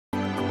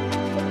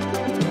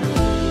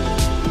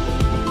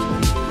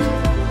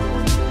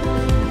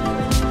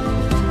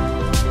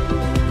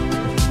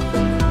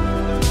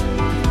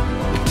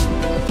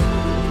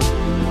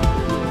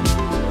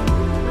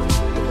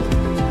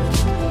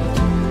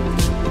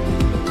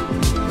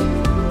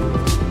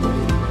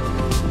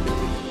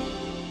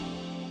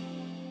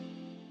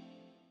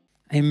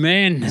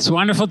Amen. It's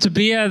wonderful to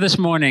be here this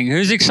morning.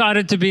 Who's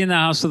excited to be in the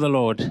house of the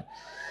Lord?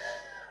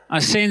 I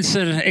sense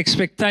an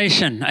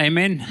expectation.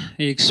 Amen.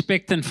 You're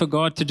expectant for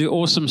God to do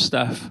awesome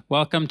stuff.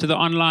 Welcome to the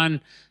online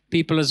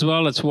people as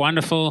well. It's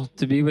wonderful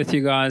to be with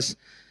you guys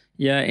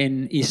here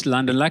in East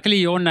London. Luckily,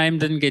 your name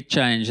didn't get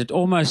changed. It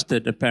almost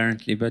did,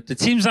 apparently, but it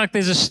seems like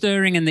there's a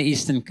stirring in the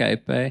Eastern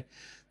Cape.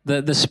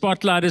 The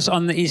spotlight is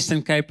on the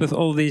Eastern Cape with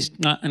all these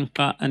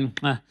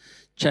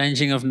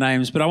changing of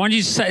names. But I want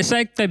you to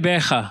say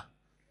Tebecha.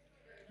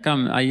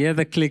 Come, I hear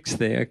the clicks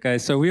there. Okay,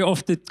 so we're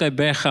off to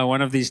Tebecha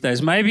one of these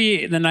days.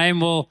 Maybe the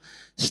name will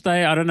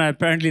stay. I don't know.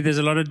 Apparently, there's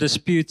a lot of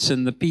disputes,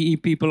 and the PE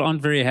people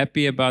aren't very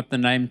happy about the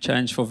name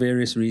change for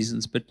various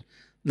reasons. But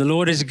the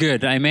Lord is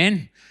good.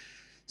 Amen.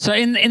 So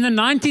in the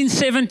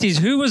 1970s,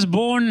 who was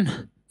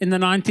born in the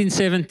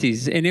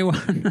 1970s?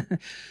 Anyone?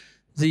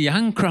 It's a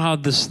young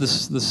crowd, this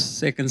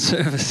second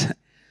service.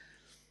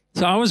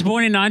 So I was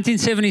born in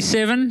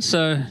 1977,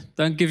 so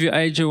don't give your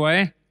age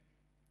away.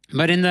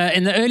 But in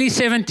the early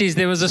 70s,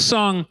 there was a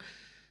song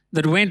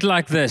that went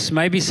like this.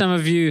 Maybe some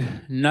of you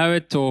know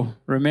it or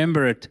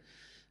remember it.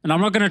 And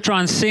I'm not going to try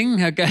and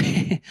sing,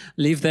 okay?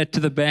 Leave that to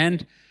the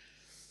band.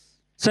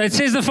 So it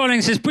says the following.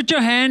 It says, put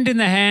your hand in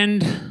the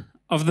hand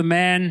of the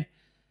man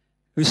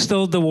who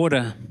stilled the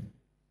water.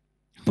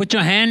 Put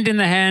your hand in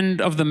the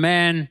hand of the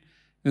man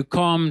who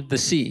calmed the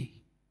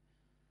sea.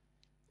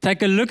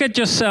 Take a look at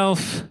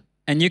yourself,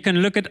 and you can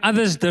look at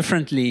others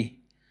differently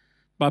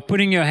by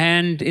putting your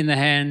hand in the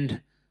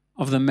hand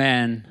of the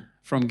man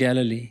from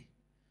Galilee.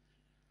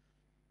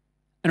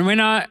 And when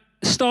I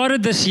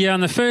started this year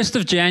on the 1st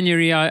of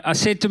January, I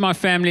said to my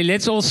family,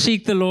 let's all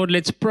seek the Lord.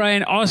 Let's pray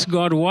and ask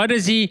God, what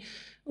does He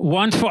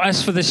want for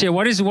us for this year?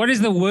 What is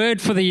the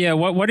word for the year?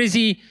 What does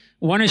He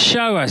want to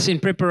show us in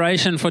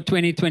preparation for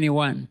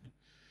 2021?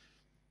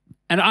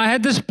 And I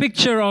had this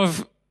picture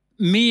of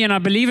me, and I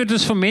believe it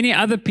was for many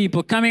other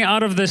people, coming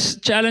out of this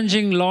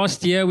challenging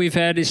last year we've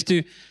had, is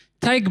to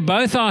take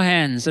both our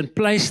hands and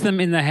place them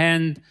in the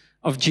hand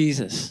of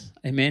Jesus.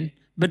 Amen.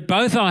 But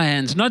both our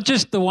hands, not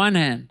just the one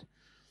hand.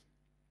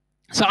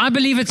 So I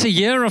believe it's a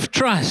year of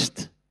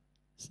trust.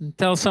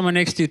 Tell someone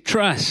next to you,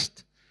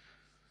 trust.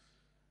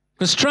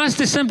 Because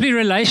trust is simply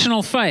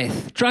relational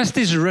faith. Trust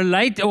is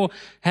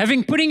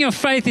putting your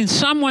faith in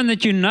someone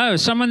that you know,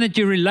 someone that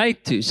you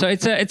relate to. So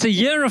it's a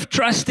year of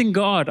trusting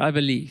God, I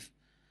believe.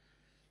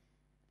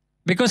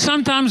 Because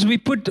sometimes we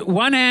put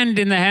one hand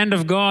in the hand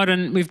of God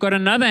and we've got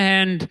another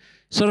hand,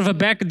 sort of a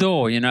back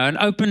door, an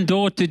open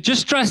door to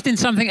just trust in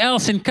something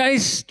else in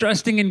case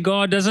trusting in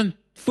God doesn't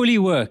fully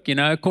work,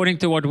 according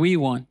to what we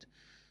want.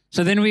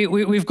 So then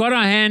we've got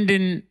our hand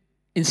in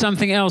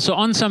something else or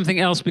on something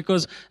else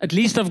because at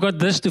least I've got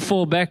this to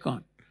fall back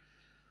on.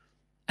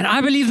 And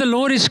I believe the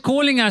Lord is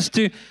calling us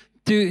to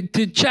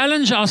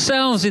challenge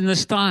ourselves in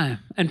this time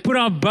and put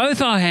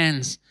both our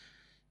hands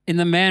in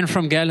the man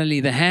from Galilee,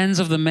 the hands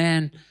of the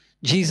man,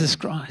 Jesus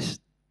Christ.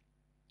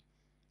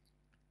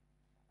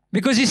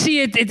 Because you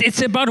see,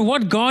 it's about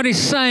what God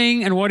is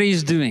saying and what He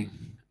is doing.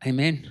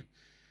 Amen.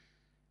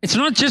 It's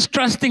not just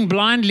trusting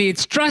blindly.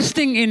 It's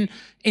trusting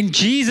in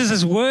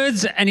Jesus'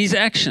 words and His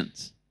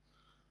actions.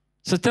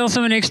 So tell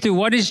someone next to you,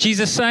 what is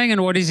Jesus saying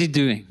and what is He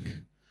doing?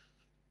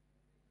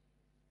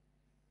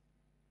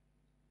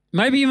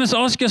 Maybe you must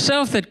ask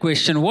yourself that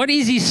question. What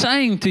is He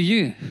saying to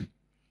you?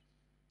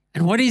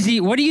 And what do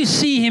you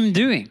see Him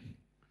doing?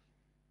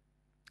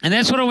 And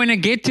that's what I want to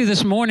get to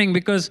this morning,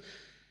 because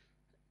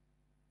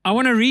I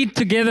want to read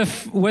together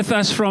with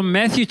us from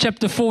Matthew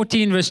chapter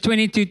 14, verse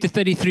 22 to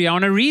 33. I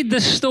want to read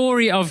the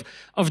story of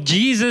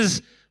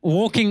Jesus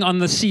walking on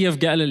the Sea of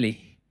Galilee.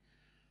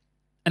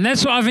 And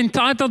that's why I've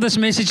entitled this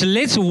message,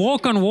 Let's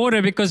Walk on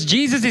Water, because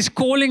Jesus is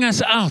calling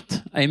us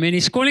out. Amen.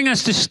 He's calling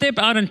us to step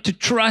out and to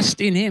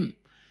trust in Him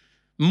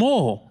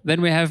more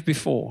than we have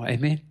before.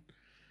 Amen.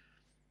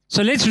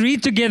 So let's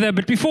read together.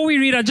 But before we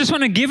read, I just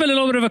want to give a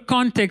little bit of a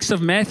context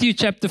of Matthew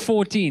chapter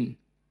 14.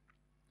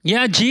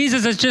 Yeah,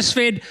 Jesus has just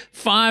fed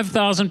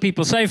 5,000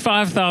 people. Say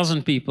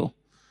 5,000 people.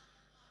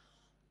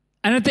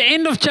 And at the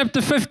end of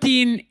chapter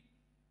 15,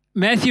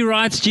 Matthew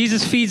writes,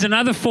 Jesus feeds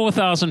another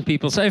 4,000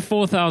 people. Say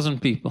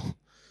 4,000 people.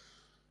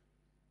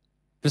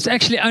 It's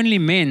actually only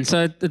men,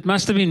 so it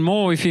must have been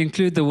more if you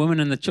include the women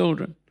and the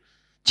children.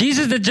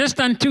 Jesus had just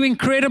done 2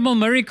 incredible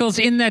miracles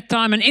in that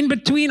time. And in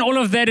between all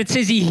of that, it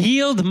says He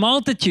healed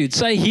multitudes.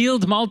 Say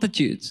healed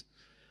multitudes.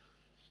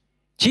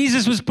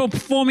 Jesus was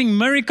performing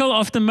miracle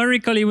after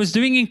miracle. He was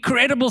doing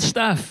incredible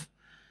stuff.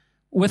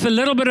 With a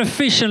little bit of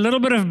fish and a little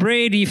bit of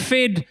bread, He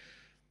fed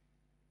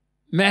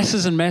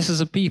masses and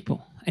masses of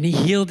people. And He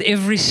healed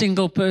every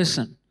single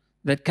person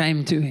that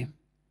came to Him.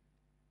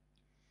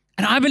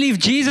 And I believe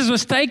Jesus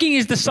was taking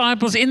His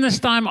disciples in this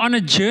time on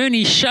a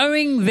journey,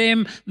 showing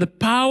them the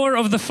power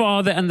of the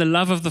Father and the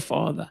love of the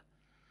Father.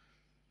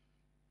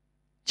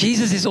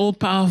 Jesus is all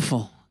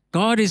powerful.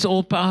 God is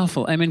all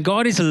powerful. I mean,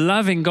 God is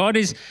loving. God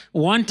is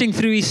wanting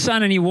through His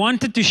Son. And He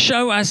wanted to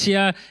show us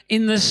here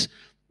in this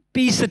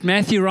piece that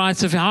Matthew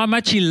writes of how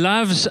much He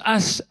loves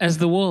us as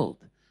the world.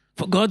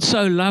 For God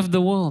so loved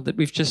the world that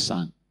we've just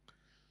sung.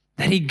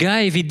 that he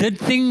gave. He did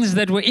things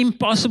that were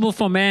impossible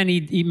for man.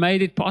 He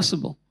made it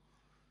possible.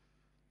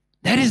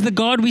 That is the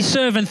God we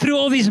serve. And through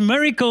all these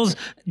miracles,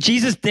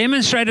 Jesus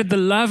demonstrated the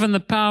love and the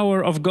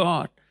power of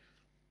God.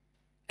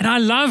 And I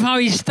love how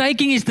he's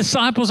taking his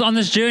disciples on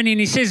this journey,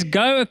 and he says,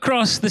 go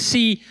across the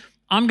sea.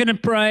 I'm going to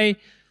pray.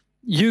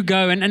 You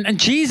go. And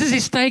Jesus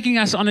is taking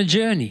us on a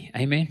journey.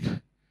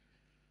 Amen.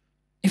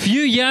 If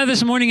you're here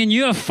this morning and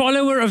you're a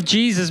follower of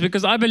Jesus,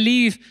 because I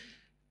believe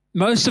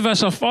most of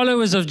us are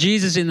followers of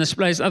Jesus in this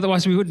place,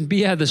 otherwise we wouldn't be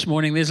here this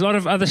morning. There's a lot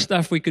of other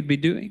stuff we could be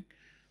doing.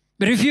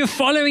 But if you're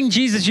following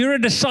Jesus, you're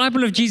a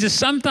disciple of Jesus.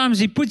 Sometimes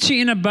he puts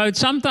you in a boat.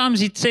 Sometimes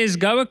he says,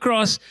 go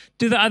across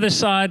to the other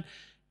side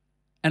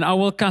and I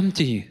will come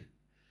to you.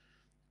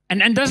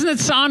 And doesn't it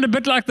sound a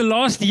bit like the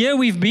last year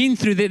we've been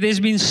through? There's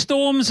been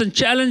storms and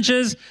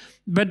challenges,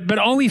 but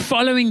are we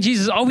following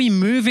Jesus? Are we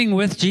moving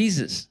with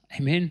Jesus?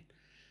 Amen.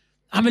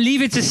 I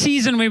believe it's a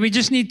season where we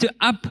just need to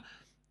up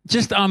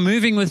just our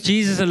moving with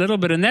Jesus a little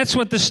bit. And that's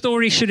what the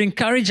story should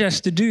encourage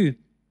us to do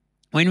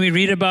when we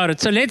read about it.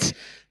 So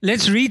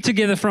let's read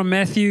together from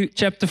Matthew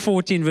chapter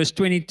 14, verse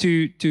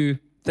 22 to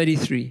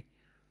 33.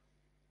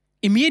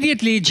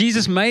 Immediately,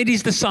 Jesus made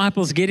his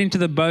disciples get into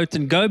the boat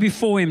and go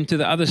before him to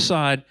the other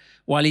side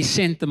while he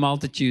sent the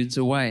multitudes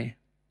away.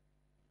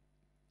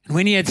 And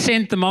when he had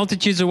sent the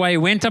multitudes away, he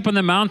went up on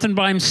the mountain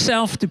by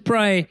himself to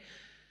pray.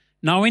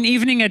 Now, when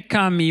evening had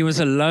come, he was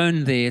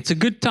alone there. It's a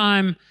good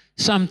time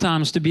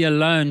sometimes to be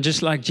alone,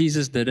 just like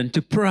Jesus did, and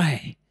to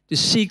pray, to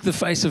seek the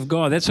face of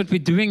God. That's what we're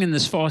doing in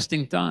this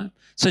fasting time.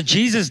 So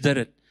Jesus did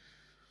it.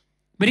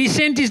 But he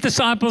sent his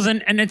disciples,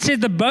 and it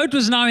said the boat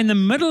was now in the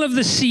middle of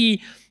the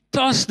sea,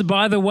 tossed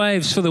by the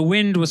waves, for the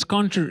wind was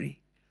contrary.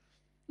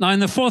 Now, in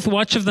the fourth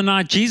watch of the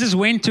night, Jesus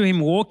went to him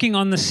walking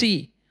on the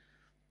sea.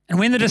 And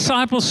when the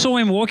disciples saw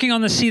him walking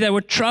on the sea, they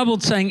were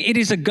troubled, saying, "It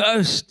is a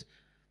ghost."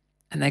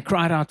 And they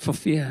cried out for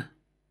fear.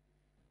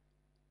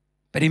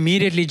 But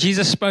immediately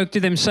Jesus spoke to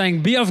them,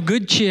 saying, "Be of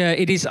good cheer,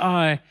 it is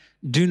I,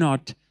 do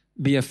not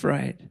be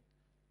afraid."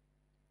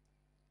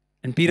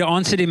 And Peter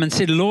answered him and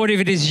said, "Lord, if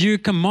it is you,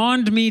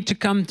 command me to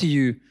come to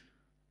you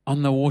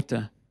on the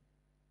water."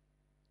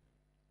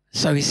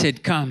 So he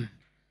said, "Come."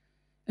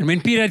 And when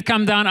Peter had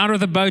come down out of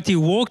the boat, he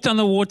walked on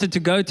the water to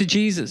go to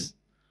Jesus.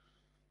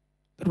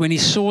 But when he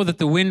saw that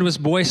the wind was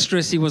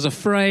boisterous, he was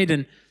afraid,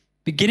 and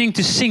beginning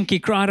to sink, he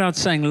cried out,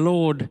 saying,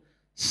 "Lord,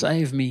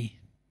 save me."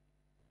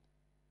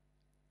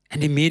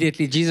 And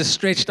immediately Jesus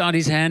stretched out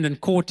his hand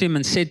and caught him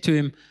and said to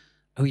him,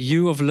 "O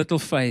you of little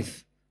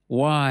faith,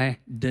 why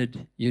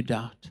did you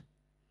doubt?"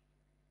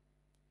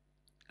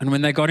 And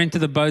when they got into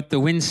the boat, the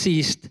wind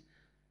ceased.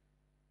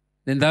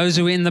 Then those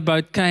who were in the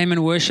boat came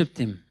and worshipped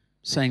him,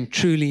 saying,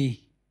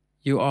 "Truly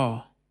you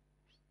are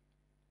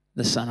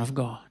the Son of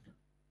God."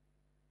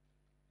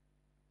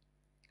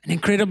 An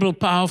incredible,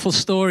 powerful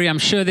story. I'm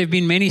sure there have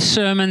been many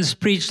sermons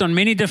preached on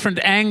many different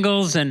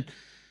angles, and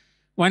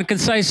one can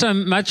say so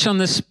much on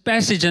this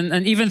passage,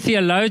 and even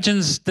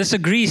theologians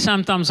disagree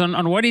sometimes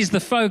on what is the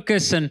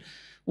focus and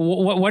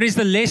what is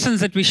the lessons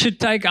that we should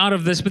take out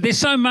of this. But there's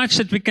so much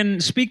that we can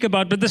speak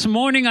about. But this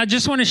morning, I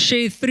just want to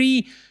share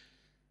 3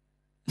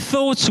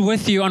 thoughts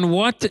with you on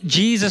what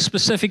Jesus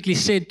specifically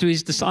said to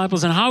his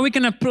disciples and how we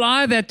can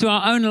apply that to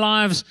our own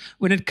lives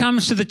when it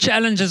comes to the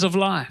challenges of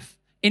life.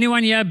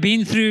 Anyone here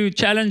been through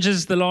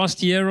challenges the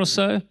last year or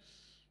so?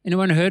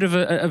 Anyone heard of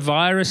a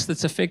virus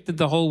that's affected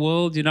the whole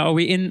world? You know, are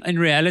we in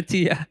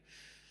reality?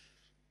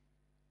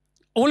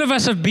 All of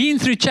us have been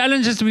through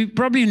challenges we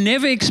probably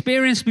never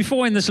experienced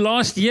before. In this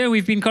last year,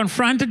 we've been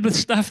confronted with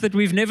stuff that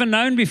we've never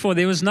known before.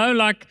 There was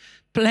no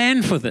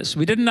plan for this.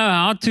 We didn't know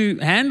how to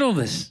handle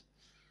this.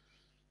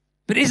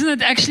 But isn't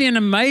it actually an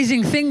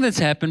amazing thing that's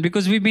happened?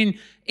 Because we've been,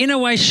 in a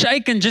way,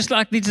 shaken just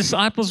like these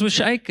disciples were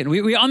shaken.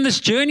 We're on this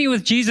journey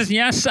with Jesus,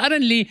 and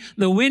suddenly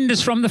the wind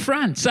is from the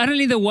front.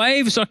 Suddenly the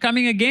waves are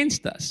coming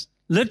against us.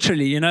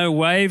 Literally,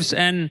 waves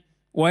and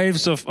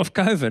waves of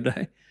COVID.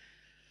 Eh?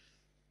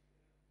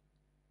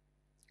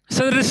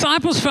 So the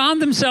disciples found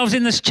themselves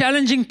in this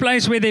challenging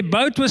place where their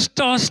boat was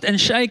tossed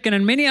and shaken,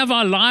 and many of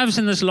our lives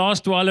in this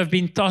last while have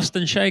been tossed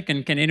and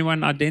shaken. Can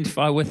anyone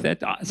identify with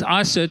that?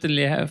 I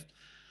certainly have.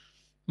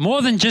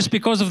 More than just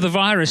because of the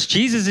virus,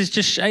 Jesus is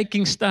just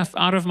shaking stuff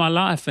out of my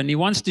life, and he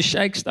wants to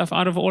shake stuff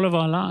out of all of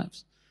our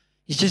lives.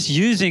 He's just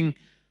using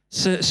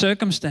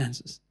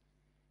circumstances.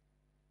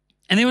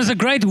 And there was a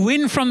great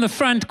wind from the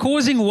front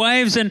causing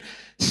waves, and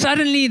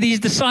suddenly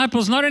these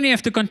disciples not only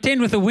have to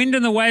contend with the wind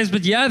and the waves,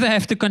 but they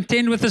have to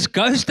contend with this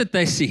ghost that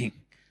they're seeing,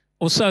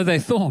 or so they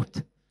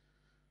thought.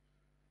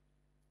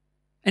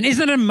 And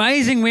isn't it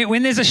amazing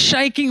when there's a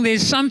shaking,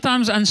 there's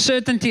sometimes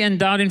uncertainty and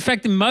doubt. In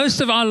fact, in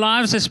most of our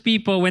lives as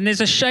people, when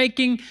there's a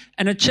shaking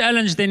and a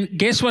challenge, then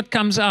guess what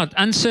comes out?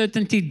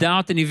 Uncertainty,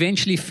 doubt, and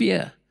eventually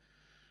fear.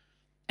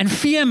 And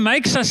fear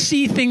makes us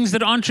see things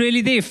that aren't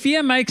really there.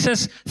 Fear makes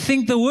us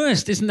think the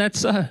worst. Isn't that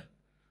so?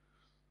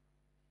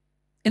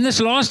 In this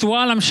last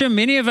while, I'm sure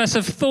many of us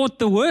have thought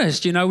the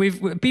worst.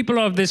 People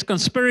of this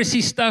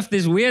conspiracy stuff,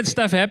 there's weird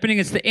stuff happening.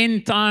 It's the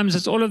end times.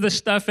 It's all of this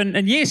stuff.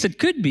 And yes, it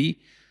could be.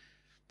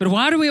 But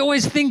why do we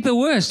always think the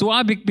worst?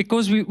 Why?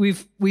 Because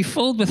we're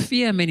filled with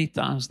fear many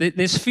times.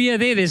 There's fear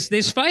there.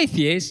 There's faith,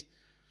 yes.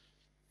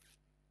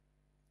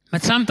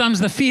 But sometimes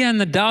the fear and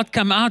the doubt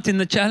come out in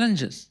the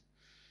challenges.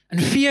 And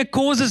fear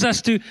causes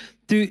us to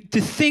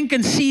think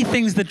and see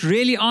things that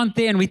really aren't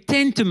there, and we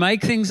tend to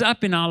make things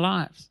up in our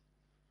lives.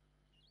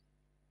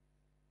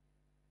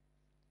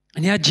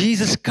 And yet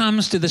Jesus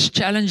comes to this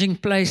challenging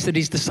place that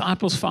his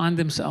disciples find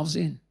themselves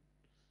in.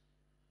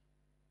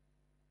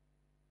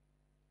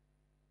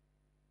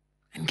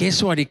 And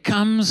guess what? He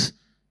comes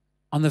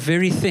on the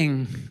very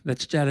thing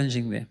that's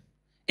challenging them.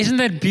 Isn't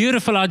that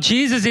beautiful how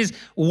Jesus is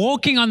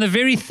walking on the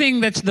very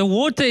thing that's the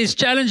water is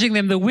challenging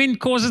them. The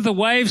wind causes the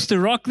waves to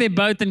rock their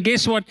boat. And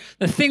guess what?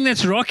 The thing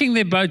that's rocking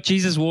their boat,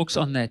 Jesus walks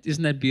on that.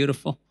 Isn't that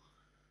beautiful?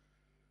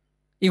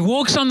 He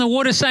walks on the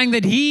water saying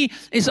that he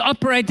is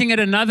operating at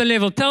another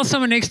level. Tell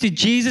someone next to you,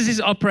 Jesus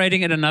is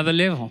operating at another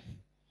level.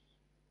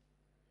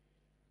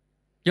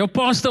 Your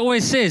pastor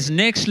always says,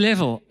 next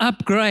level,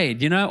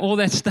 upgrade, all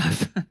that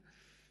stuff.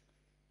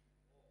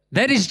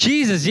 That is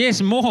Jesus.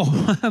 Yes, more,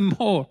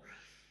 more.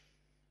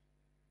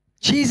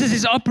 Jesus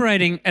is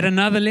operating at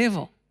another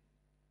level.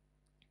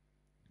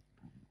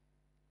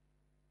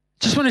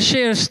 Just want to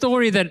share a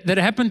story that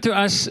happened to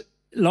us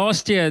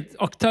last year,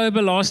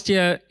 October last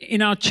year,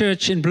 in our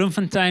church in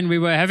Bloemfontein. We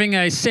were having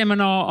a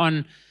seminar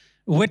on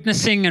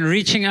witnessing and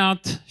reaching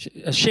out,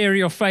 a Share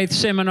Your Faith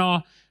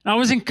seminar. And I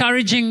was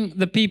encouraging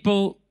the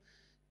people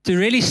to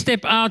really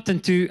step out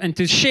and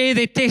to share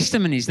their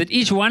testimonies, that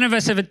each one of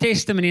us have a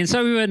testimony. And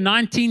so we were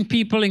 19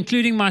 people,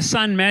 including my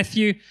son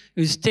Matthew,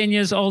 who's 10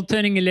 years old,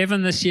 turning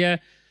 11 this year.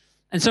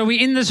 And so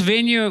we're in this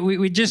venue.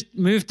 We just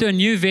moved to a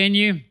new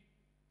venue.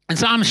 And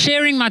so I'm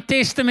sharing my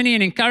testimony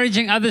and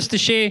encouraging others to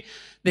share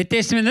their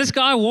testimony. This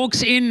guy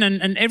walks in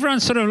and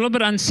everyone's sort of a little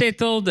bit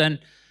unsettled, and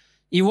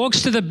he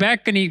walks to the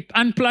back and he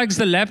unplugs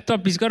the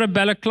laptop. He's got a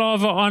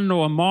balaclava on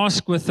or a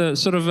mask with a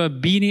sort of a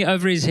beanie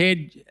over his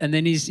head. And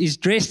then he's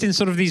dressed in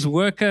sort of these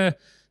worker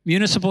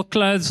municipal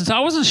clothes. And so I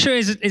wasn't sure,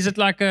 is it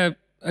like a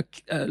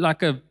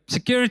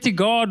security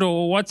guard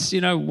or what's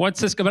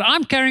this guy? But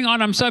I'm carrying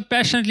on. I'm so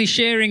passionately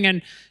sharing,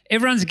 and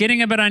everyone's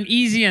getting a bit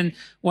uneasy. And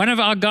one of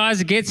our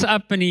guys gets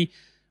up and he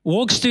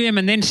walks to him,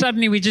 and then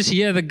suddenly we just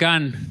hear the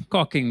gun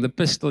cocking, the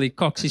pistol. He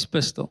cocks his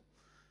pistol.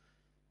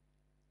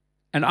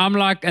 And I'm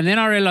like, and then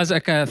I realized,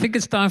 okay, I think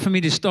it's time for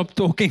me to stop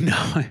talking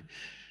now.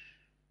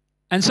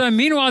 And so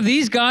meanwhile,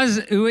 these guys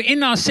who were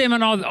in our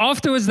seminar,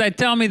 afterwards they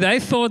tell me they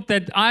thought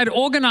that I had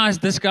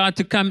organized this guy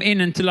to come in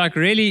and to like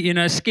really,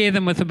 scare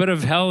them with a bit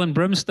of hell and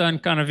brimstone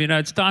kind of,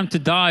 it's time to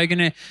die.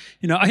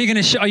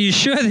 Are you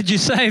sure that you're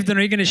saved, and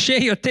are you going to share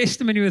your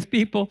testimony with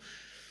people?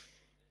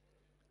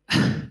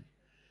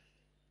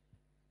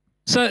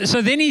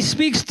 So then he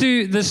speaks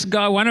to this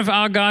guy, one of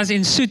our guys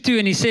in Sutu,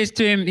 and he says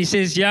to him,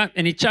 yeah,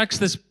 and he chucks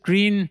this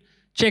green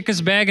checkers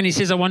bag, and he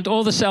says, I want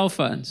all the cell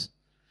phones.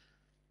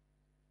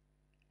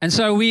 And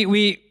so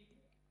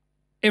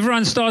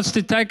everyone starts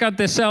to take out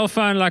their cell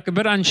phone, like a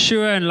bit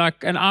unsure, and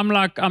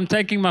I'm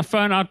taking my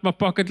phone out my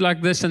pocket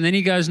like this, and then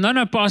he goes,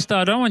 no, Pastor,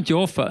 I don't want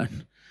your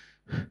phone.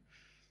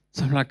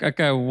 So I'm like,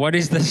 okay, what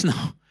is this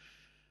now?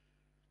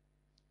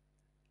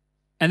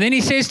 And then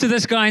he says to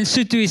this guy in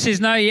Sutu, he says,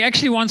 no, he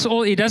actually wants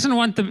he doesn't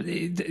want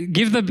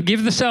give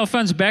the cell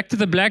phones back to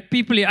the black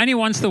people. He only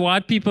wants the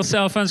white people's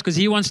cell phones because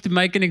he wants to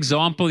make an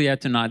example here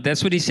tonight.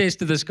 That's what he says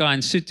to this guy in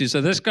Sutu.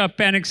 So this guy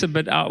panics a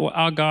bit,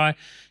 our guy.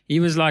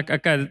 He was like,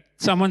 okay,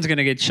 someone's going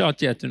to get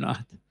shot here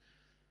tonight.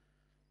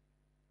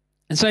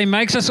 And so he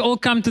makes us all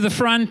come to the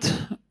front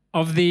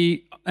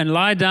and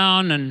lie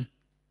down.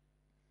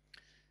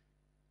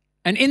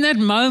 And in that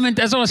moment,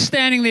 as I was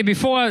standing there,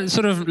 before I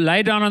sort of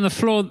lay down on the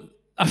floor,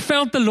 I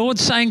felt the Lord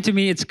saying to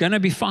me, it's going to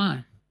be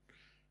fine.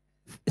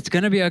 It's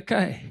going to be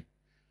okay.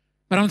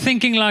 But I'm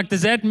thinking like,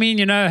 does that mean,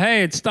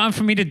 hey, it's time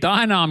for me to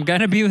die now. I'm going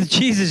to be with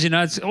Jesus,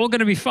 it's all going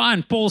to be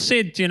fine. Paul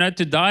said,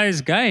 to die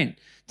is gain.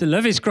 To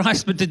live is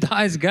Christ, but to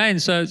die is gain.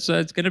 So it's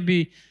going to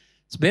be,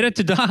 it's better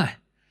to die.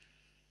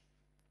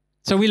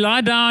 So we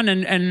lie down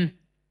and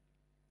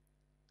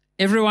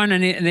everyone,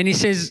 and then he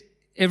says,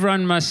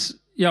 everyone must,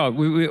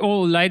 we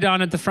all lay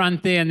down at the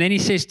front there. And then he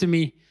says to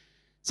me,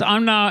 so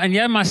I'm now,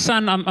 and my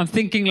son, I'm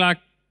thinking like,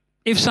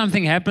 if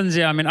something happens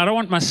here, I don't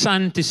want my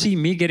son to see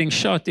me getting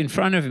shot in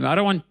front of him. I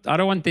don't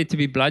want there to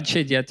be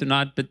bloodshed here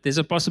tonight, but there's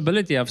a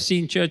possibility. I've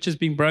seen churches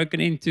being broken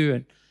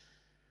into.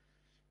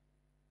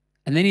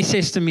 And then he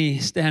says to me,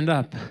 stand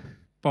up,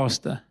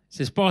 Pastor. He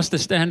says, Pastor,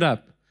 stand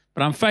up.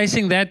 But I'm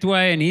facing that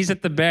way, and he's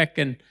at the back,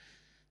 and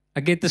I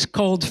get this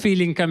cold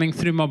feeling coming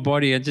through my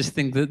body. I just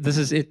think that this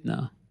is it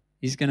now.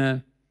 He's going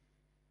to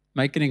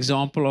make an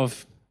example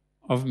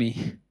of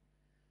me.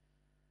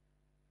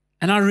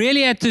 And I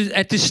really had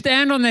to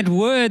stand on that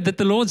word that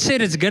the Lord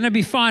said it's going to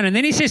be fine. And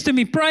then he says to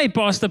me, pray,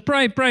 Pastor,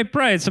 pray, pray,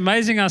 pray. It's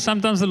amazing how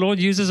sometimes the Lord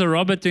uses a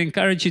robber to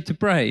encourage you to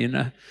pray,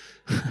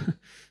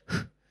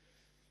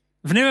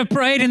 I've never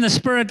prayed in the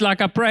Spirit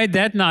like I prayed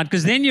that night,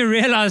 because then you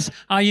realize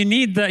how you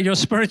need your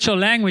spiritual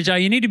language, how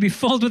you need to be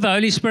filled with the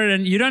Holy Spirit,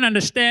 and you don't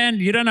understand,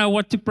 you don't know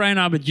what to pray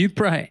now, but you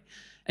pray.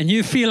 And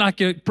you feel like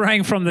you're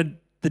praying from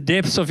the the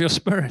depths of your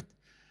spirit.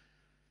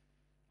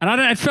 And I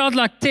don't know, it felt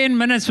like 10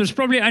 minutes, it was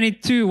probably only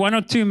 1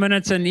 or 2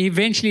 minutes, and he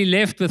eventually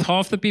left with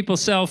half the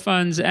people's cell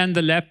phones and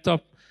the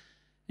laptop,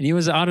 and he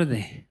was out of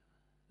there.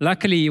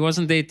 Luckily, he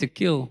wasn't there to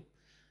kill,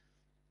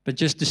 but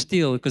just to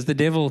steal, because the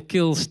devil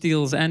kills,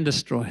 steals, and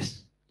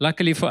destroys.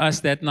 Luckily for us,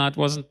 that night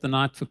wasn't the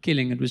night for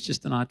killing, it was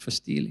just the night for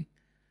stealing.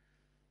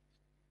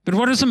 But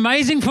what was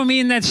amazing for me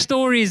in that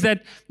story is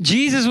that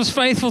Jesus was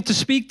faithful to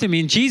speak to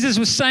me. And Jesus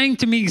was saying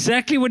to me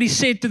exactly what he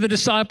said to the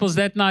disciples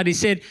that night. He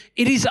said,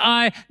 "It is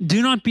I,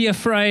 do not be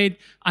afraid.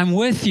 I'm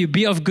with you.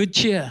 Be of good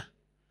cheer."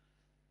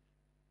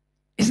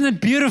 Isn't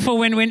it beautiful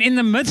when in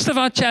the midst of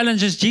our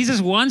challenges,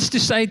 Jesus wants to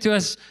say to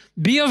us,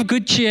 be of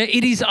good cheer.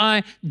 It is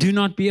I, do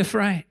not be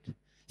afraid.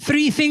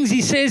 3 things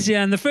he says here.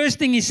 And the first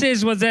thing he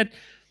says was that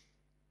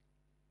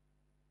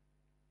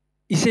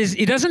he says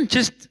he doesn't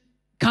just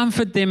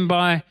comfort them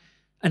by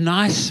a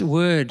nice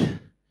word.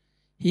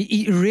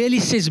 He really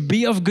says,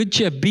 be of good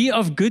cheer, be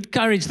of good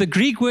courage. The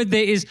Greek word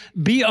there is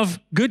be of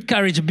good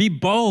courage, be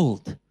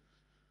bold.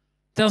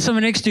 Tell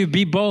someone next to you,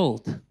 be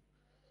bold.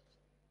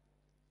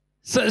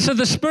 So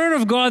the Spirit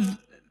of God,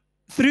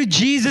 through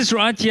Jesus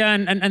right here,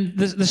 and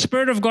the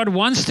Spirit of God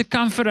wants to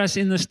comfort us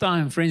in this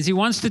time, friends. He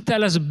wants to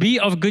tell us, be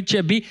of good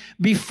cheer,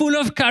 be full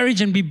of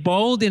courage and be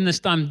bold in this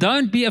time.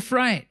 Don't be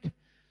afraid.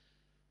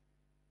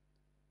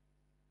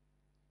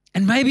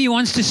 And maybe he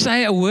wants to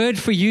say a word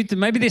for you.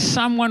 Maybe there's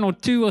someone or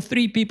 2 or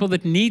 3 people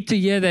that need to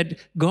hear that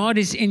God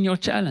is in your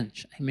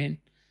challenge. Amen.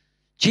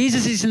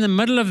 Jesus is in the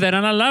middle of that.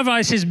 And I love how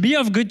he says, be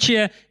of good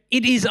cheer.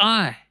 It is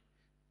I.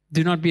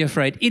 Do not be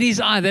afraid. It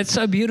is I. That's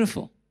so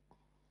beautiful.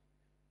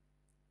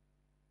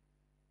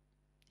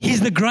 He's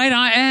the great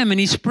I am, and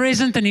he's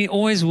present, and he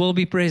always will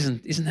be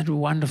present. Isn't that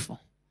wonderful?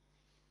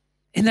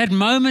 In that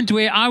moment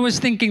where I was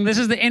thinking, this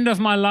is the end of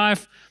my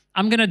life,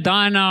 I'm going to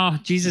die now,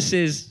 Jesus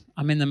says,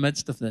 I'm in the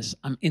midst of this.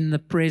 I'm in the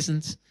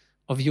presence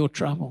of your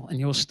trouble and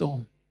your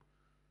storm.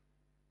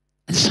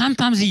 And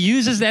sometimes he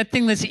uses that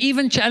thing that's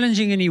even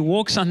challenging, and he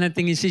walks on that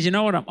thing. He says, you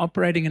know what? I'm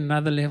operating at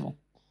another level.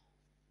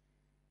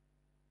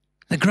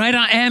 The great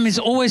I am is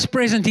always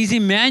present. He's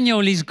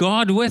Emmanuel. He's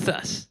God with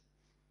us.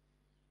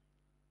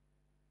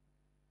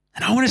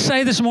 And I want to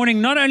say this morning,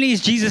 not only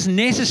is Jesus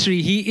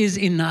necessary, he is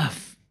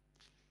enough.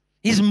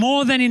 He's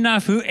more than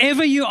enough.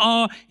 Whoever you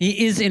are,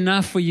 he is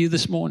enough for you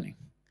this morning.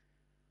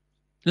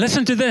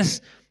 Listen to this.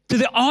 To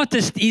the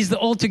artist, he's the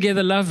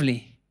altogether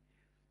lovely.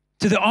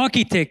 To the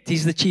architect,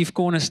 he's the chief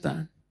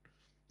cornerstone.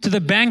 To the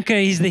banker,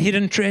 he's the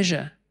hidden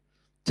treasure.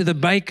 To the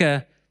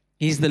baker,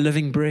 he's the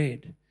living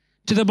bread.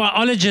 To the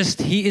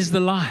biologist, he is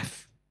the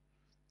life.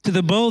 To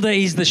the builder,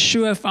 he's the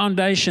sure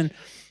foundation.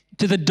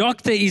 To the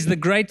doctor, he's the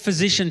great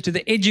physician. To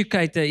the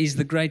educator, he's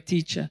the great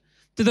teacher.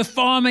 To the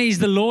farmer, he's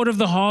the Lord of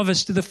the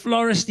harvest. To the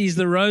florist, he's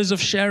the rose of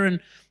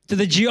Sharon. To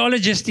the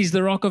geologist, he's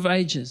the rock of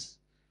ages.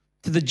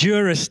 To the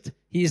jurist,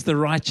 he is the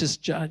righteous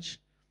judge.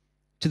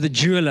 To the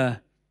jeweler,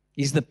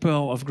 he's the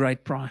pearl of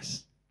great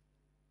price.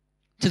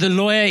 To the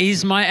lawyer,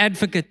 he's my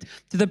advocate.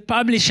 To the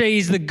publisher,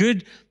 he's the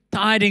good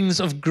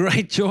tidings of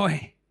great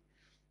joy.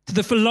 To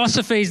the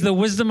philosopher, he's the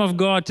wisdom of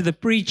God. To the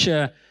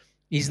preacher,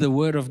 he's the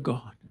word of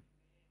God.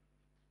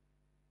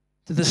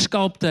 To the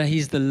sculptor,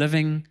 he's the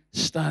living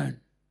stone.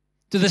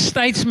 To the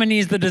statesman,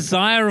 he's the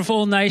desire of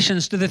all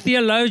nations. To the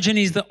theologian,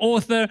 he's the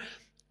author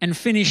and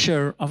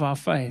finisher of our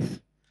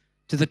faith.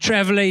 To the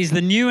traveler, he's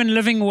the new and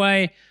living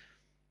way.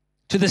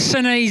 To the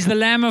sinner, he's the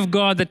Lamb of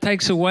God that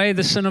takes away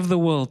the sin of the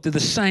world. To the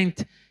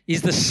saint,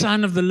 he's the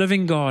Son of the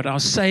living God, our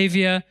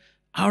Savior,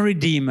 our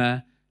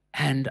Redeemer,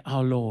 and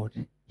our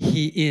Lord.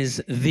 He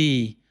is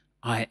the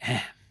I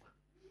am.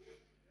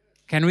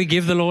 Can we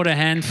give the Lord a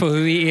hand for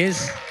who he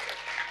is?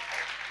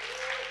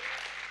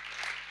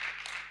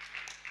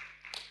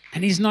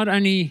 And he's not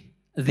only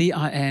the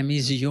I am,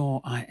 he's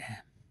your I am.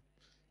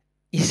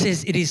 He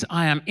says, it is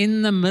I am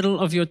in the middle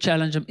of your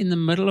challenge. I'm in the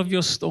middle of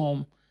your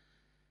storm.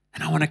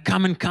 And I want to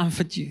come and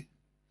comfort you.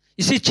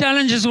 You see,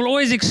 challenges will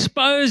always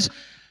expose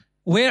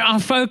where our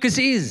focus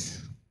is.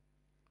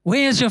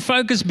 Where has your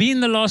focus been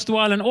the last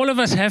while? And all of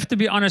us have to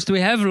be honest, we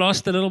have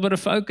lost a little bit of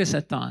focus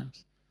at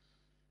times.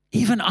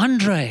 Even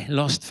Andre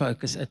lost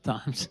focus at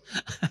times.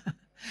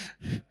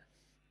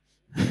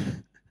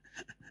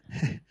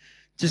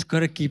 Just got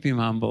to keep him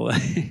humble.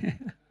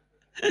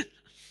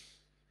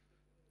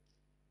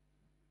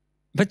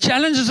 But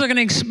challenges are going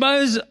to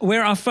expose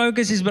where our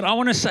focus is. But I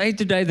want to say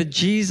today that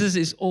Jesus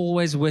is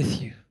always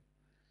with you.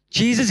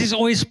 Jesus is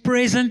always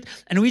present.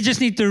 And we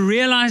just need to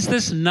realize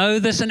this, know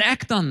this, and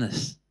act on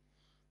this.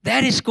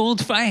 That is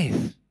called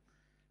faith.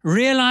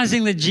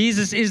 Realizing that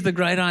Jesus is the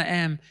great I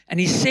am. And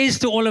he says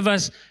to all of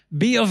us,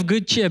 be of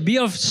good cheer, be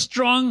of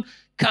strong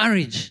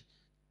courage.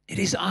 It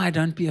is I,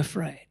 don't be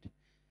afraid.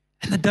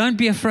 And the don't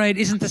be afraid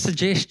isn't a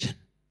suggestion.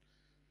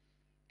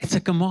 It's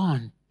a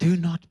command. Do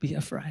not be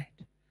afraid.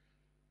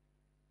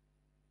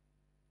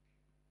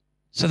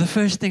 So the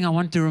first thing I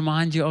want to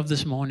remind you of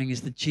this morning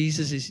is that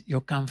Jesus is your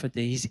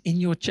comforter. He's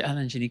in your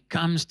challenge and he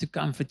comes to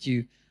comfort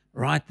you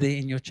right there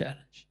in your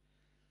challenge.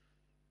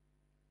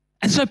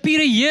 And so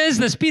Peter hears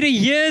this. Peter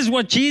hears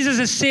what Jesus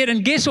has said.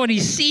 And guess what?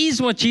 He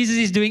sees what Jesus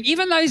is doing,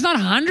 even though he's not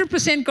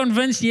 100%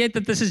 convinced yet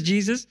that this is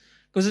Jesus,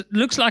 because it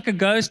looks like a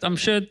ghost. I'm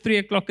sure at 3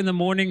 o'clock in the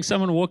morning,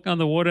 someone walking on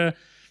the water,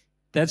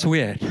 that's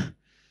weird.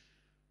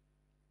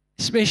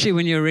 Especially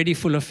when you're already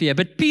full of fear.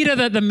 But Peter,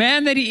 the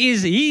man that he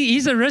is,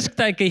 he's a risk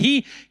taker.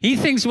 He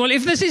thinks, well,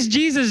 if this is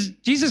Jesus,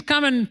 Jesus,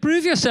 come and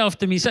prove yourself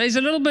to me. So he's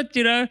a little bit,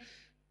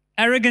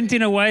 arrogant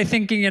in a way,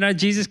 thinking,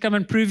 Jesus, come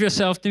and prove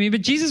yourself to me.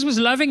 But Jesus was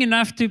loving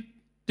enough to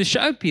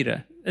show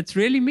Peter, it's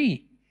really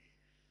me.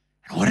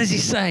 And what does he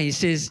say? He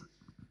says,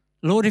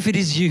 Lord, if it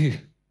is you,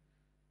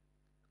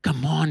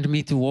 command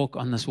me to walk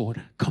on this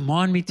water.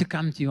 Command me to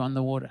come to you on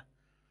the water.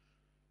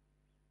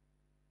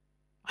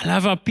 I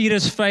love how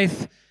Peter's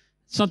faith,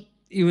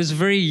 he was a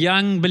very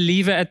young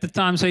believer at the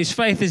time, so his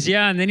faith is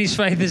here, and then his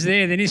faith is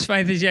there, then his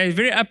faith is here. He's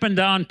very up and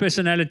down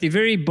personality,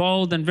 very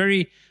bold and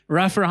very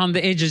rough around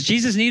the edges.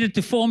 Jesus needed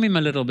to form him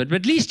a little bit, but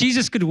at least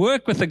Jesus could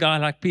work with a guy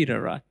like Peter,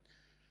 right?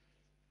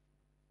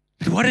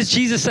 But what does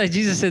Jesus say?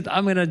 Jesus said,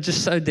 I'm going to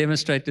just so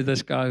demonstrate to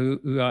this guy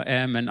who I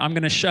am, and I'm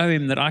going to show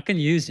him that I can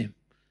use him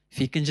if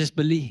he can just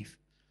believe.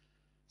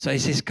 So he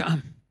says,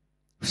 come.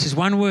 He says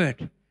one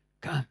word,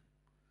 come.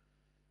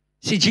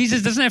 See,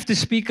 Jesus doesn't have to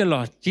speak a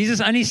lot. Jesus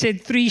only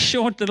said 3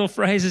 short little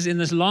phrases in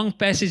this long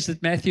passage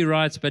that Matthew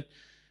writes, but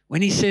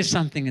when he says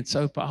something, it's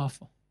so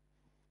powerful.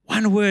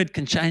 One word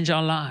can change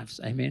our lives,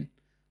 amen.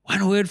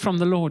 One word from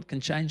the Lord can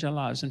change our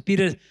lives. And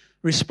Peter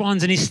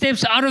responds, and he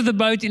steps out of the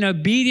boat in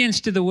obedience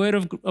to the word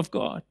of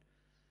God.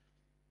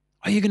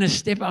 Are you going to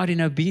step out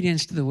in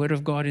obedience to the word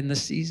of God in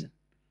this season?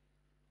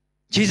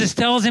 Jesus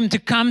tells him to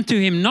come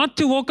to him, not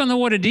to walk on the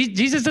water.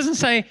 Jesus doesn't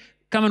say,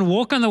 come and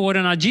walk on the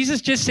water now. Jesus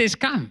just says,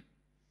 come.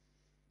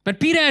 But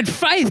Peter had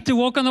faith to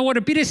walk on the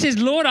water. Peter says,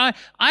 Lord,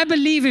 I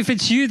believe if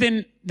it's you,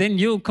 then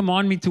you'll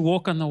command me to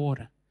walk on the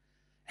water.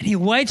 And he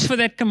waits for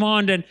that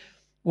command. And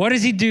what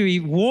does he do? He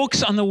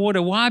walks on the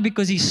water. Why?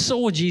 Because he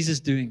saw Jesus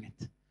doing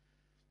it.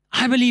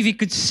 I believe he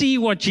could see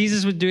what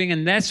Jesus was doing,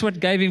 and that's what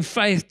gave him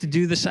faith to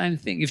do the same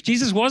thing. If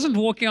Jesus wasn't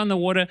walking on the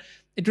water,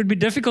 it would be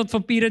difficult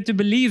for Peter to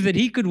believe that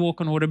he could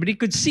walk on water, but he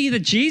could see that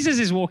Jesus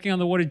is walking on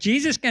the water.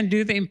 Jesus can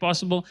do the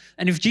impossible,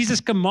 and if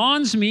Jesus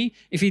commands me,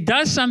 if he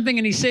does something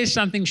and he says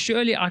something,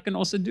 surely I can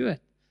also do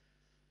it.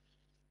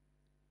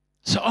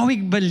 So are we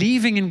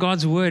believing in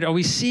God's word? Are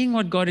we seeing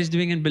what God is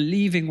doing and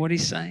believing what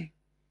he's saying?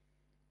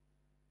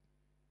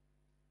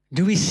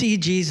 Do we see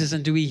Jesus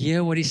and do we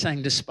hear what he's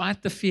saying,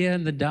 despite the fear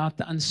and the doubt,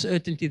 the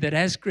uncertainty that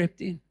has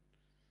crept in?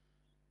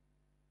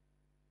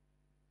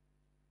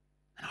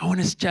 And I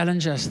want to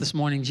challenge us this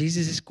morning.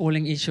 Jesus is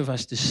calling each of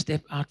us to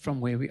step out from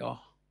where we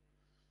are,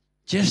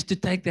 just to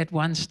take that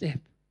one step.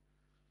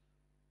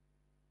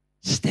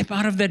 Step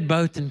out of that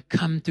boat and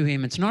come to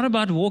him. It's not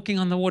about walking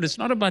on the water. It's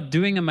not about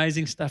doing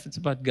amazing stuff. It's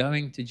about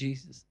going to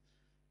Jesus,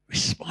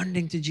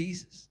 responding to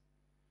Jesus.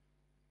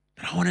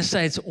 But I want to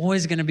say it's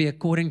always going to be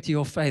according to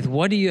your faith.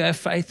 What do you have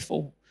faith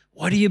for?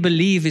 What do you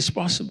believe is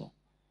possible?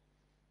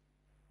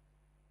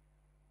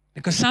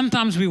 Because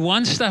sometimes we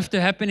want stuff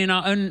to happen in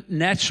our own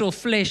natural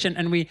flesh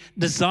and we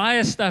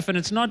desire stuff, and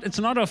it's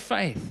not of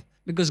faith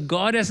because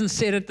God hasn't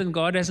said it and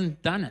God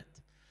hasn't done it.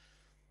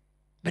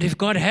 But if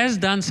God has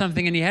done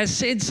something and he has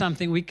said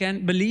something, we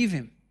can believe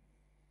him.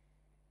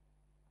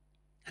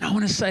 And I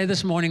want to say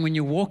this morning, when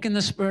you walk in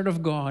the Spirit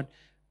of God,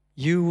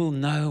 you will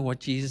know what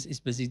Jesus is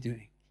busy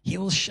doing. He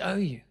will show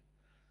you.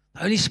 The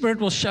Holy Spirit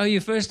will show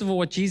you, first of all,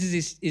 what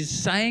Jesus is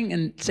saying,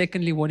 and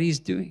secondly, what he's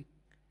doing.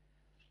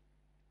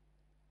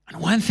 And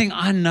one thing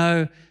I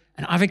know,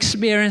 and I've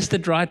experienced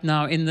it right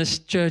now in this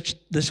church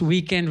this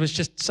weekend, was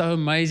just so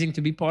amazing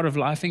to be part of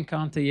Life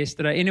Encounter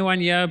yesterday. Anyone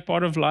here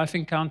part of Life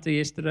Encounter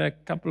yesterday? A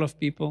couple of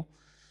people.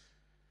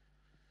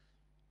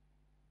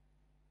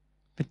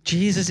 But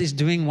Jesus is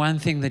doing one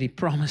thing that he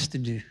promised to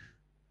do,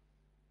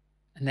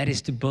 and that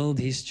is to build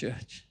his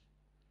church.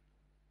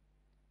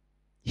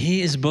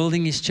 He is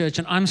building his church,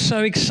 and I'm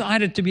so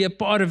excited to be a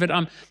part of it.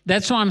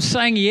 That's why I'm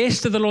saying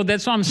yes to the Lord.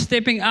 That's why I'm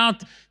stepping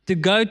out to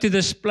go to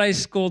this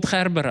place called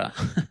Gerbera.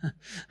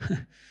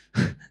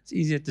 It's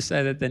easier to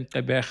say that than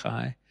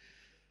Tebecha.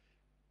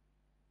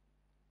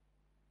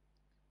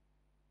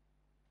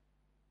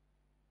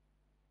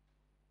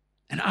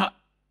 And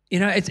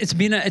it's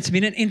been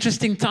an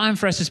interesting time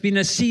for us. It's been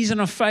a season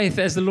of faith.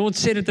 As the Lord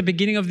said at the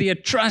beginning of the year,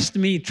 trust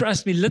me.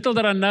 Little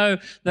did I know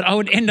that I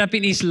would end up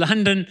in East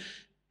London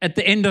at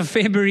the end of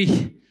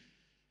February.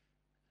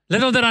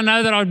 Little did I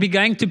know that I would be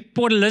going to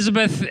Port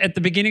Elizabeth at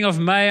the beginning of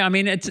May. I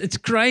mean, it's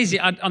crazy.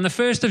 On the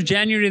 1st of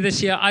January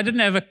this year, I didn't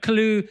have a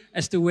clue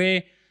as to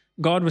where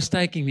God was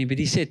taking me, but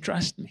he said,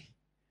 trust me.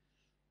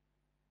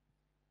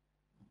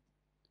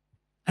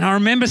 And I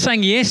remember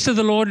saying yes to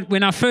the Lord.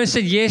 When I first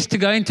said yes to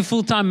go into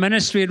full-time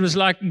ministry, it was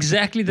like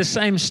exactly the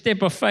same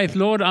step of faith.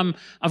 Lord,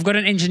 I've got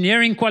an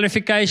engineering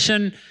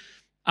qualification.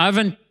 I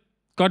haven't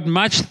got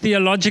much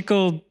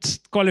theological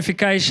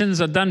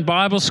qualifications. I've done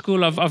Bible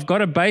school. I've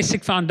got a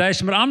basic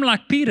foundation, but I'm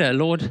like Peter,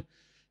 Lord.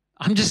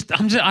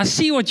 I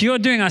see what you're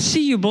doing. I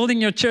see you building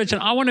your church,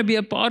 and I want to be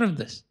a part of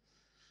this.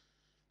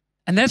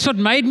 And that's what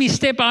made me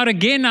step out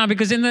again now,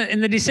 because in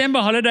the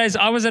December holidays,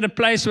 I was at a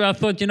place where I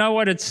thought, you know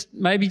what, it's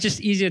maybe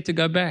just easier to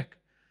go back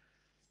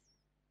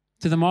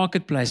to the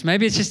marketplace.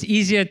 Maybe it's just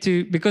easier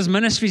because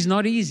ministry is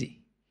not easy.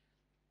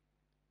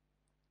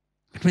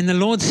 But when the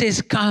Lord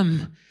says,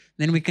 come,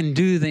 then we can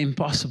do the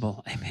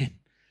impossible. Amen.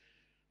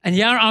 And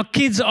yeah, our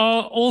kids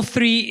are all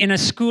three in a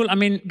school. I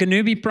mean,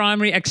 Ganubi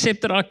Primary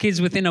accepted our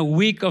kids within a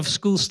week of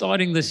school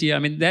starting this year. I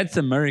mean, that's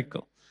a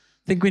miracle.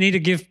 I think we need to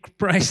give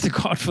praise to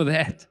God for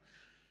that.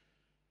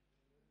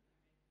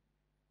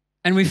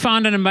 And we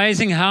found an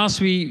amazing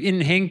house. We in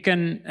Henk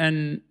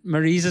and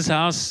Marisa's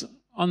house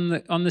on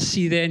the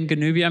sea there in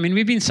Ganubi. I mean,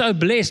 we've been so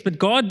blessed, but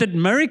God did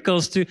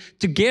miracles to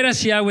get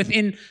us here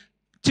within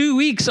 2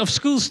 weeks of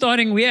school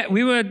starting. We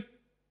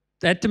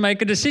had to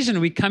make a decision.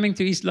 We're coming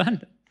to East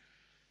London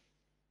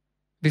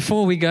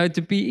before we go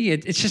to PE.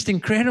 It's just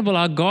incredible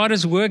how God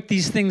has worked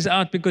these things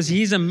out, because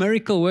He's a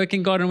miracle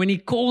working God. And when He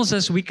calls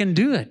us, we can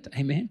do it.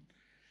 Amen.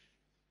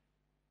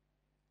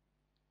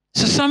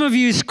 So some of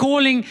you is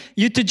calling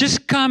you to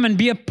just come and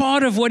be a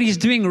part of what He's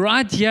doing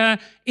right here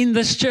in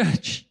this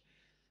church.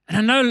 And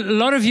I know a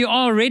lot of you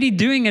are already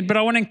doing it, but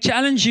I want to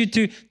challenge you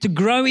to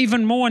grow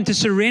even more and to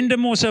surrender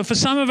more. So for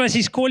some of us,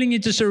 He's calling you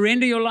to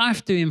surrender your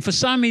life to Him. For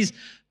some, He's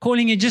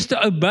calling you just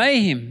to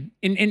obey Him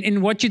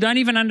in what you don't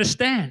even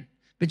understand,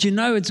 but you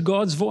know it's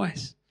God's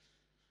voice.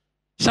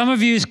 Some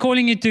of you is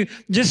calling you to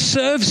just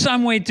serve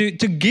somewhere, to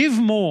give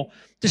more,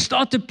 to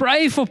start to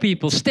pray for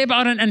people. Step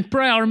out and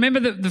pray. I remember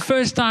the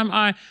first time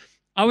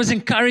I was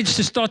encouraged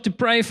to start to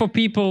pray for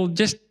people,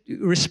 just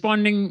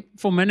responding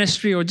for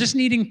ministry or just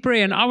needing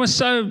prayer. And I was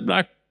so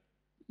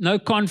no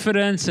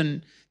confidence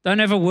and don't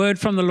have a word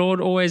from the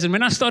Lord always. And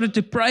when I started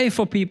to pray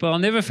for people, I'll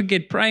never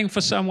forget praying for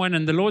someone,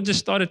 and the Lord just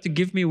started to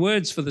give me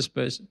words for this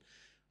person.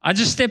 I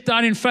just stepped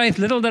out in faith.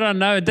 Little did I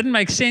know, it didn't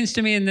make sense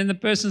to me. And then the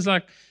person's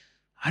like,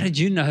 how did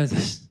you know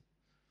this?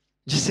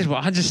 I just said, well,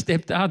 I just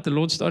stepped out. The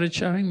Lord started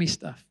showing me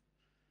stuff.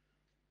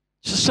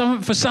 So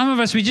for some of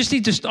us, we just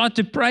need to start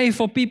to pray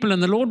for people,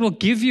 and the Lord will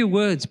give you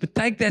words, but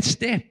take that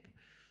step.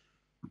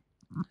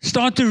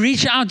 Start to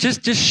reach out.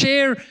 Just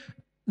share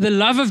the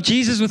love of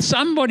Jesus with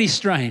somebody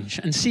strange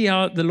and see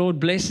how the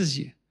Lord blesses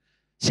you.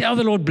 See how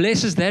the Lord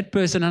blesses that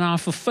person and how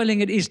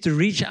fulfilling it is to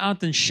reach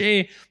out and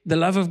share the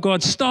love of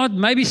God.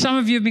 Maybe some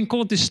of you have been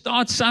called to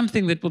start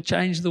something that will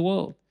change the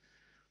world,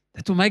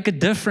 that will make a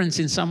difference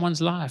in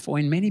someone's life or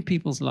in many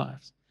people's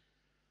lives.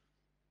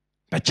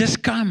 But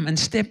just come and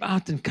step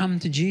out and come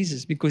to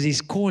Jesus, because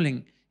He's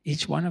calling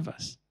each one of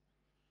us.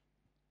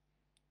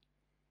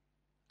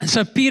 And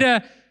so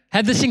Peter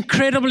had this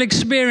incredible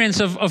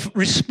experience of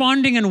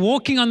responding and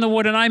walking on the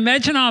water. And I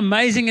imagine how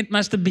amazing it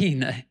must have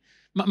been.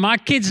 My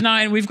kids now,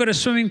 and we've got a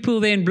swimming pool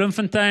there in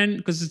Bloemfontein,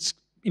 because it's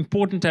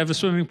important to have a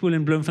swimming pool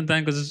in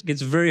Bloemfontein because it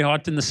gets very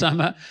hot in the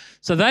summer.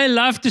 So they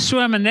love to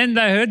swim. And then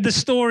they heard the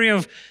story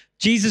of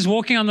Jesus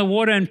walking on the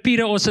water, and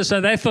Peter also.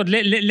 So they thought,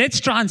 let's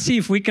try and see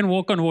if we can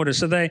walk on water.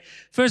 So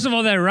first of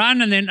all, they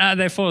run and then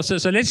they fall. So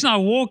let's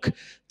now walk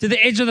to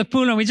the edge of the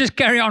pool, and we just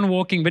carry on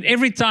walking. But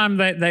every time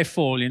they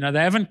fall, they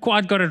haven't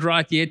quite got it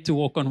right yet to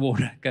walk on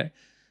water. Okay.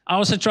 I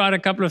also tried a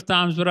couple of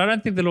times, but I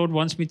don't think the Lord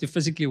wants me to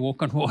physically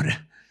walk on water.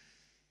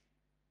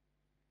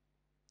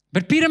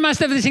 But Peter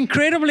must have this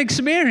incredible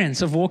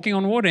experience of walking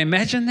on water.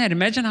 Imagine that.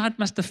 Imagine how it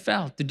must have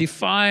felt to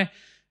defy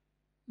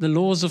the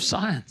laws of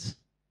science.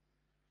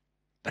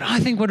 But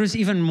I think what was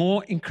even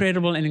more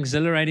incredible and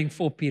exhilarating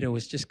for Peter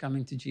was just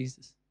coming to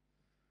Jesus.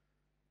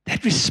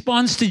 That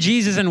response to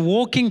Jesus and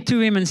walking to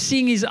Him and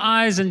seeing His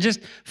eyes and just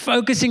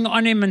focusing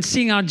on Him and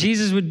seeing how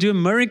Jesus would do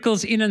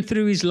miracles in and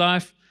through his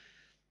life.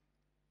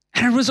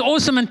 And it was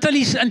awesome until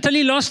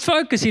he lost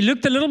focus. He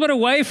looked a little bit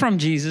away from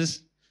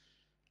Jesus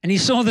and he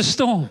saw the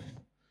storm.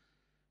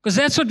 Because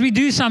that's what we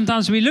do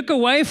sometimes. We look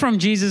away from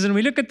Jesus and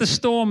we look at the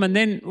storm, and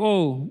then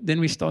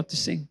we start to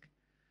sink.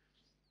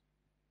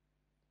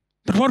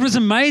 But what was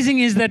amazing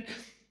is that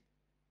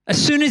as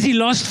soon as he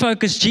lost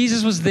focus,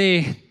 Jesus was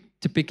there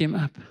to pick him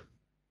up.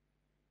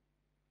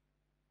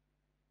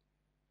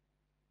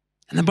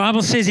 And the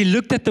Bible says he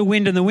looked at the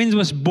wind, and the wind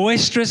was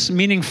boisterous,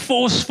 meaning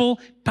forceful,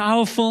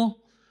 powerful,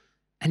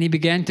 and he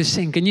began to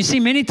sink. And you see,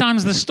 many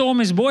times the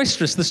storm is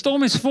boisterous. The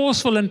storm is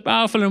forceful and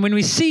powerful, and when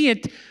we see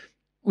it,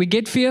 we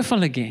get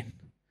fearful again.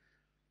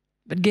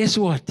 But guess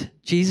what?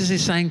 Jesus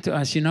is saying to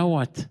us, you know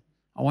what?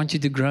 I want you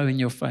to grow in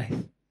your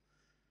faith.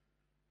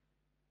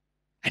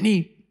 And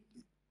he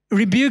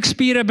rebukes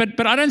Peter,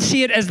 but I don't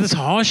see it as this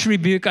harsh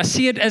rebuke. I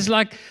see it as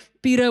like,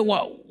 Peter,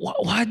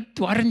 why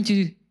didn't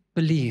you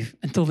believe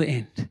until the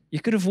end?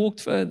 You could have walked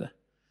further.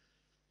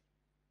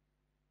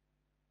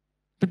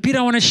 But Peter,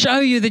 I want to show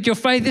you that your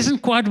faith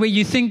isn't quite where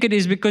you think it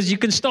is, because you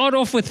can start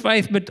off with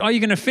faith, but are you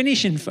going to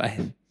finish in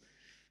faith?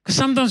 Because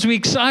sometimes we're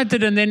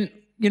excited, and then,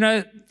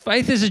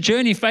 faith is a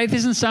journey. Faith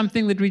isn't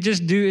something that we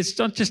just do. It's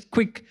not just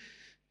quick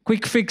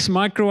fix,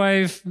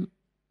 microwave,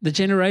 the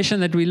generation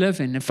that we live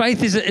in. And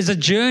faith is a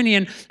journey,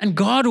 and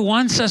God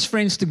wants us,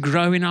 friends, to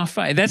grow in our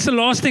faith. That's the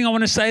last thing I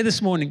want to say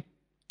this morning.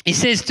 He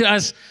says to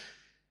us,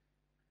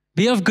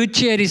 Be of good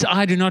cheer, it is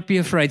I, do not be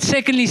afraid.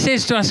 Secondly, he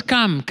says to us,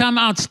 come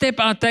out, step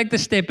out, take the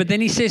step. But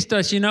then he says to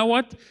us, you know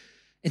what?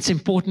 It's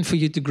important for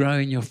you to grow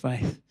in your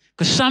faith.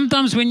 Because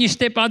sometimes when you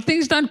step out,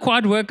 things don't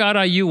quite work out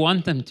how you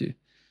want them to.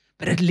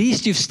 But at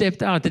least you've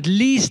stepped out. At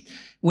least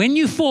when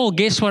you fall,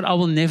 guess what? I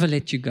will never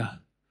let you go.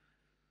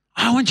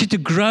 I want you to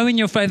grow in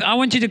your faith. I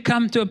want you to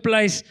come to a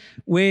place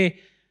where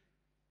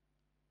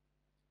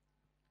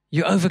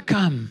you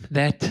overcome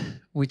that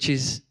which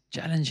is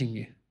challenging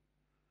you.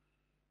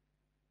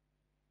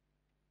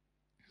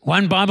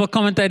 One Bible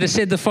commentator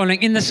said the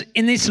following, in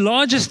this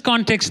largest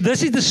context,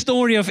 this is the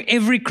story of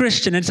every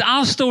Christian. It's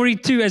our story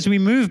too as we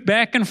move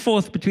back and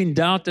forth between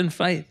doubt and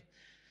faith.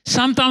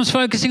 Sometimes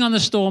focusing on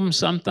the storm,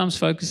 sometimes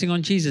focusing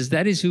on Jesus.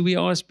 That is who we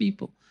are as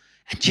people.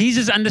 And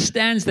Jesus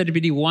understands that,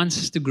 but he wants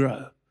us to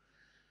grow.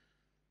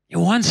 He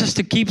wants us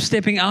to keep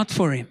stepping out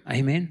for him.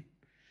 Amen.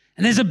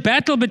 And there's a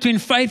battle between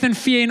faith and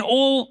fear in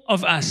all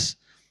of us.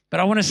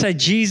 But I want to say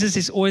Jesus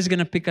is always going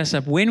to pick us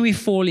up. When we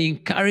fall, he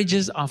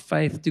encourages our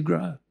faith to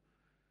grow.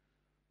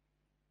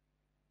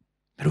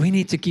 But we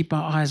need to keep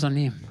our eyes on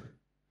him.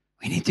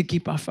 We need to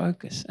keep our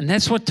focus. And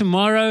that's what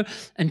tomorrow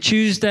and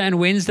Tuesday and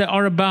Wednesday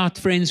are about,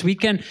 friends. We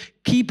can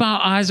keep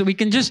our eyes, we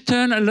can just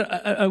turn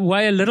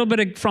away a little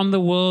bit from the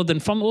world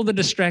and from all the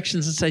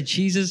distractions and say,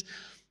 Jesus,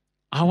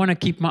 I want to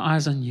keep my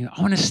eyes on you.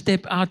 I want to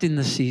step out in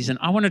this season.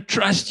 I want to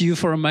trust you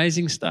for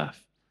amazing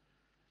stuff.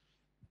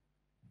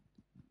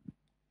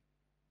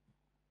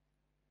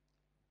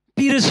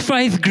 Peter's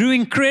faith grew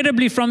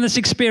incredibly from this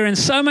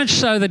experience, so much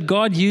so that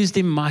God used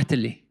him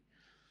mightily.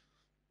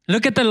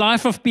 Look at the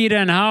life of Peter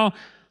and how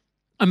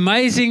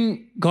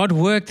amazing God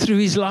worked through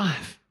his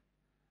life.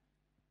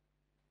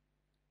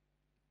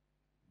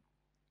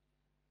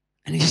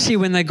 And you see,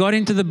 when they got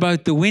into the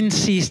boat, the wind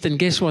ceased, and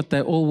guess what?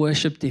 They all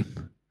worshipped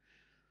him.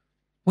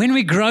 When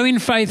we grow in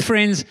faith,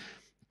 friends,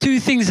 two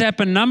things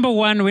happen. Number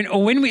one,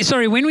 when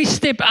we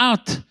step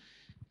out,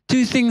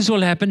 two things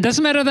will happen.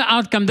 Doesn't matter the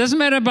outcome. Doesn't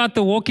matter about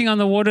the walking on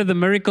the water, the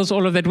miracles,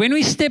 all of that. When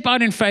we step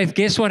out in faith,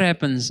 guess what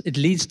happens? It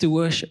leads to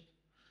worship.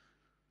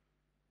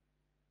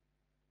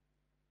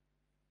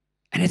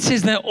 And it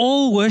says they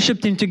all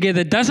worshipped him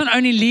together. It doesn't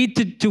only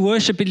lead to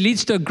worship, it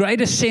leads to a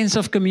greater sense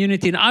of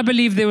community. And I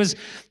believe there was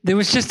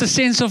just a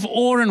sense of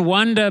awe and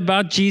wonder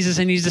about Jesus,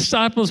 and his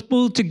disciples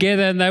pulled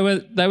together, and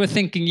they were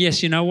thinking,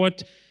 yes, you know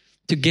what?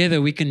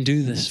 Together we can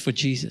do this for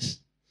Jesus.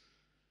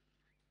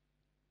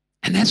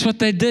 And that's what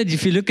they did.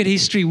 If you look at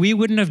history, we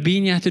wouldn't have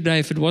been here today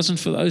if it wasn't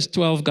for those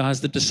 12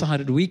 guys that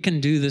decided we can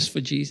do this for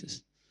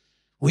Jesus.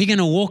 We're going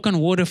to walk on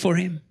water for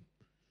him.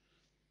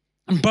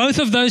 And both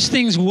of those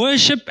things,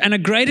 worship and a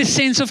greater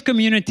sense of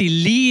community,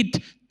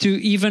 lead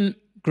to even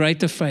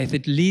greater faith.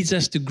 It leads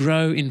us to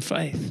grow in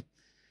faith.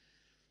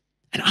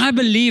 And I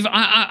believe,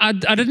 I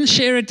didn't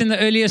share it in the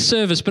earlier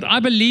service, but I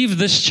believe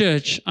this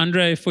church,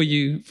 Andre, for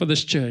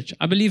this church,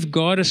 I believe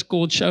God has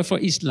called Shofar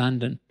East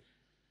London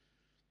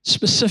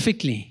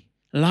specifically,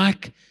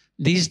 like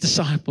these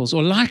disciples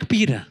or like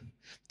Peter,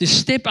 to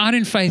step out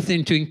in faith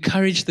and to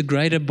encourage the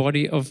greater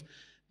body of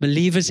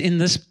believers in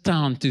this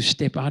town to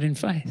step out in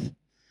faith.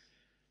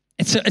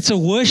 It's a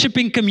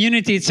worshiping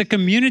community. It's a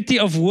community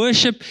of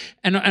worship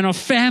and of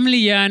family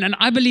here. And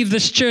I believe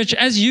this church,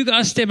 as you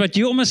guys step out,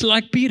 you're almost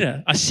like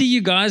Peter. I see you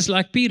guys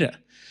like Peter,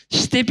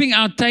 stepping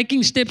out,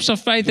 taking steps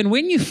of faith. And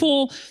when you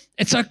fall,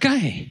 it's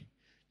okay.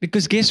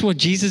 Because guess what?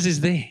 Jesus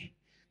is there.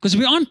 Because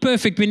we aren't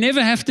perfect. We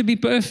never have to be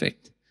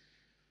perfect.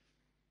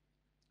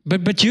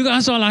 But you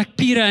guys are like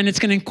Peter, and it's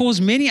going to cause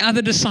many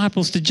other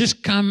disciples to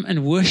just come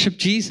and worship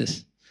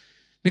Jesus.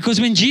 Because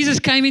when Jesus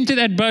came into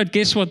that boat,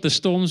 guess what? The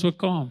storms were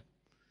calm.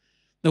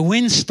 The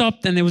wind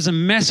stopped and there was a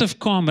massive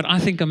calm, but I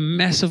think a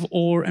massive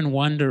awe and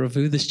wonder of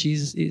who this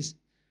Jesus is.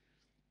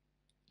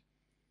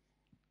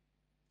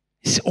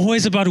 It's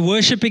always about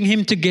worshiping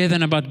him together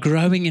and about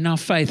growing in our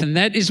faith. And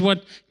that is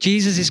what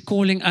Jesus is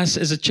calling us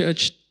as a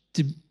church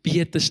to be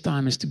at this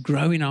time, is to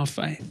grow in our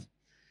faith.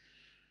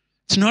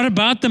 It's not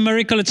about the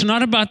miracle. It's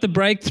not about the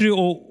breakthrough,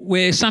 or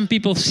where some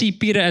people see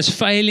Peter as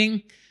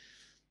failing,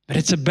 but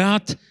it's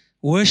about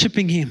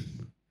worshiping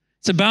him.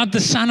 It's about the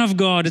Son of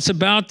God. It's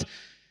about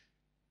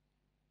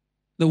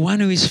the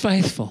one who is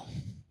faithful,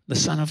 the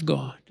Son of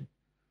God.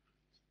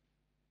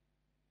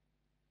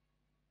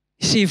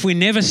 You see, if we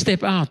never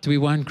step out, we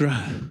won't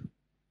grow.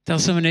 Tell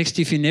someone next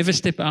to you, if you never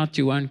step out,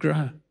 you won't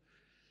grow.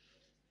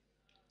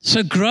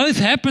 So growth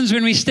happens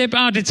when we step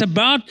out. It's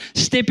about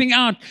stepping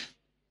out.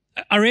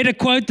 I read a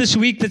quote this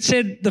week that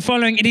said the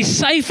following: it is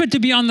safer to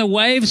be on the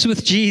waves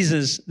with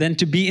Jesus than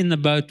to be in the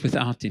boat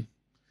without him.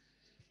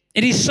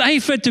 It is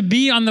safer to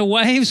be on the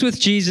waves with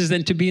Jesus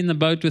than to be in the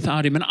boat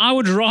without him. And I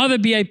would rather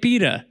be a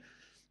Peter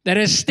that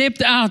has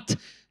stepped out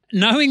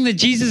knowing that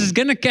Jesus is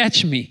going to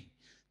catch me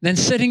than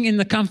sitting in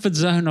the comfort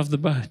zone of the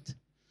boat.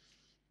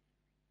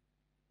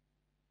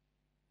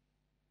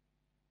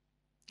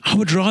 I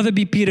would rather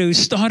be Peter, who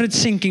started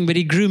sinking, but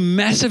he grew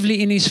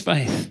massively in his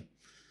faith.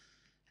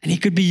 And he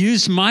could be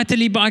used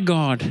mightily by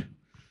God,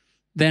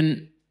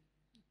 than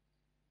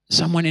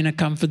someone in a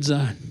comfort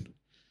zone.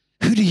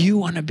 Who do you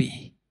want to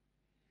be?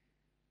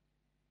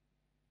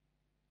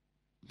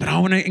 But I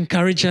want to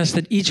encourage us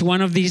that each one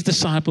of these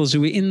disciples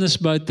who were in this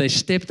boat, they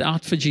stepped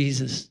out for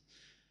Jesus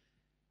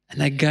and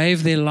they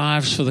gave their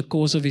lives for the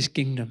cause of his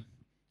kingdom.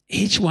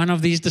 Each one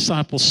of these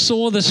disciples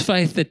saw this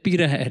faith that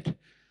Peter had,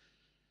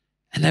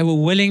 and they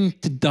were willing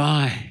to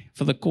die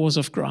for the cause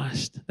of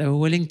Christ. They were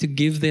willing to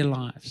give their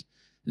lives.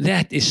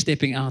 That is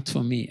stepping out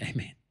for me.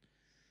 Amen.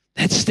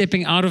 That's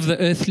stepping out of the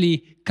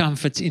earthly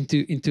comforts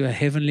into a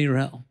heavenly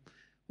realm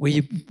where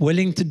you're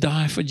willing to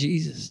die for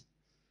Jesus,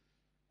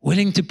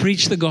 willing to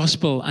preach the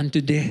gospel unto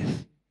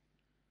death.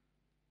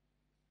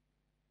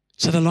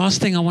 So the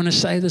last thing I want to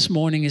say this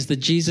morning is that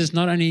Jesus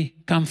not only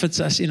comforts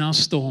us in our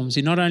storms,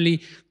 he not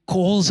only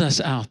calls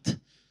us out,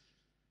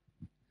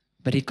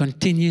 but he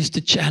continues to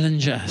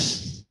challenge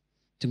us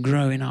to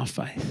grow in our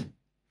faith.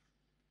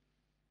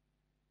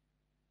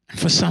 And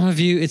for some of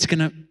you, it's going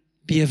to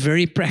be a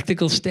very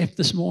practical step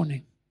this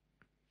morning.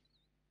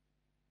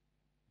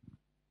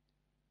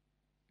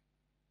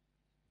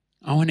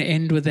 I want to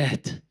end with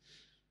that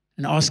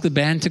and ask the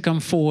band to come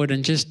forward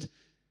and just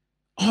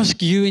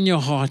ask you in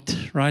your heart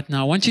right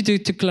now. I want you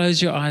to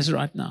close your eyes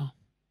right now.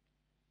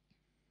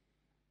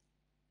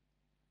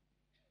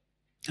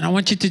 And I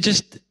want you to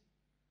just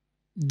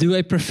do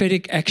a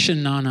prophetic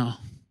action now.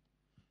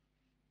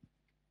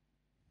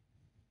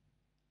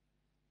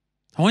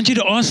 I want you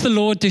to ask the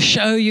Lord to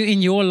show you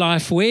in your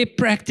life where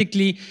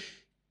practically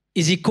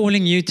is he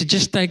calling you to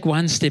just take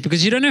one step,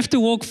 because you don't have to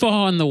walk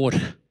far on the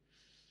water.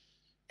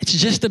 It's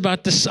just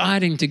about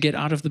deciding to get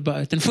out of the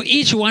boat. And for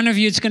each one of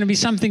you, it's going to be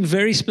something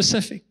very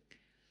specific.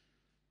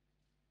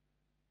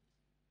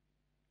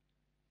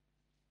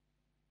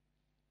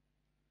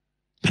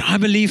 But I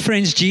believe,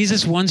 friends,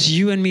 Jesus wants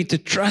you and me to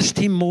trust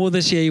him more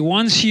this year. He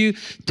wants you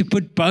to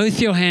put both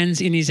your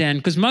hands in his hand,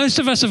 because most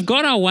of us have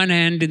got our one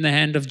hand in the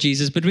hand of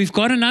Jesus, but we've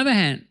got another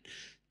hand,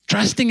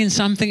 trusting in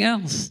something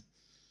else.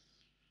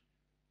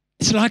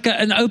 It's like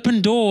an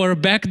open door or a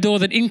back door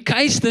that in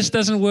case this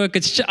doesn't work,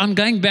 I'm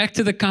going back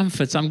to the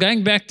comforts. I'm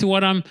going back to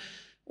what I'm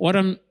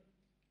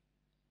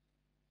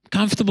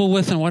comfortable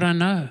with and what I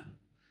know.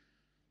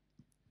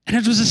 And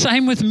it was the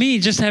same with me,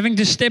 just having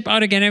to step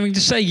out again, having to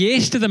say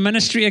yes to the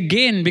ministry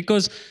again,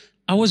 because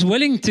I was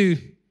willing to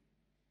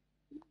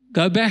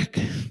go back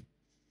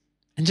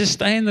and just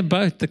stay in the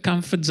boat, the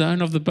comfort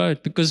zone of the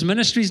boat, because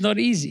ministry is not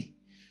easy.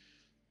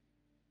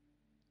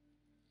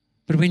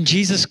 But when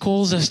Jesus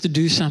calls us to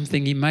do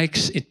something, he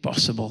makes it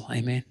possible.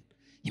 Amen.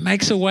 He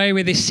makes a way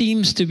where there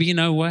seems to be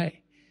no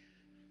way.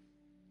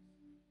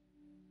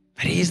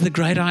 But he is the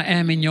great I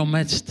am in your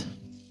midst.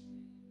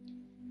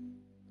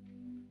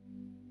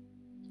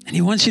 And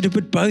he wants you to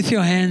put both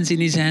your hands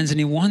in his hands, and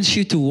he wants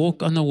you to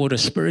walk on the water,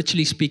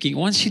 spiritually speaking. He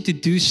wants you to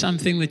do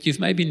something that you've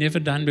maybe never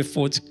done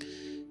before. It's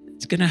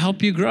going to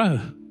help you grow.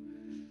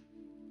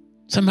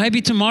 So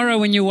maybe tomorrow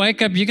when you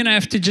wake up, you're going to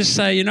have to just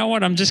say, you know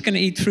what, I'm just going to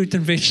eat fruit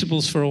and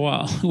vegetables for a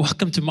while.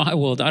 Welcome to my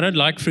world. I don't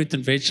like fruit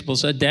and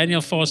vegetables. So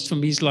Daniel fast for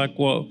me is like,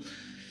 whoa.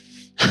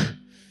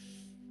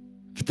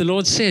 But the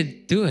Lord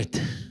said, do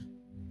it.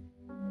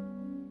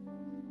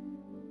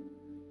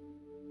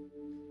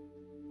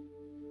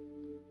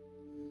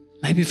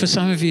 Maybe for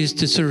some of you is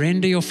to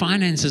surrender your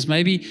finances.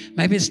 Maybe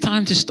it's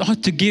time to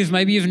start to give.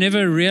 Maybe you've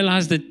never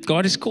realized that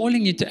God is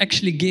calling you to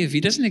actually give.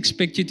 He doesn't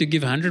expect you to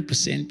give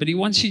 100%, but he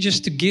wants you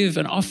just to give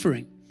an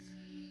offering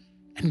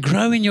and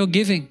grow in your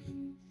giving.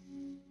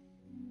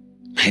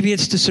 Maybe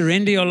it's to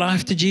surrender your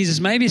life to Jesus.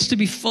 Maybe it's to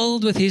be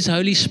filled with his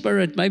Holy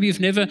Spirit. Maybe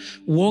you've never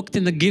walked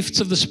in the gifts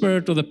of the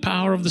Spirit or the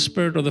power of the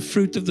Spirit or the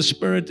fruit of the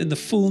Spirit in the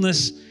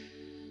fullness.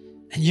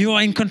 And you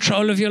are in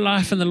control of your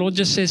life, and the Lord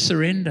just says,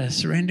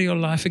 surrender your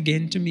life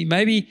again to me.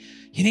 Maybe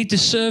you need to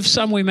serve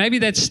somewhere. Maybe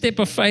that step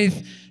of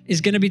faith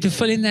is going to be to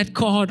fill in that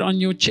card on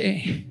your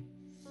chair.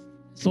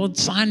 Lord,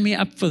 sign me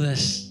up for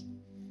this.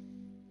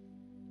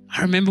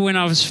 I remember when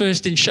I was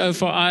first in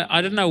Shofar,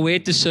 I didn't know where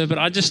to serve, but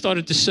I just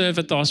started to serve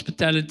at the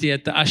hospitality,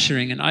 at the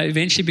ushering. And I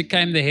eventually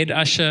became the head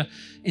usher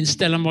in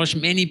Stellenbosch.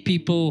 Many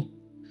people,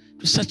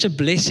 it was such a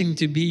blessing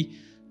to be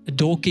a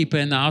doorkeeper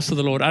in the house of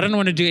the Lord. I didn't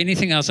want to do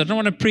anything else. I didn't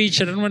want to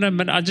preach.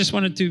 I just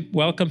wanted to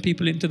welcome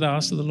people into the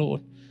house of the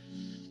Lord.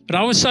 But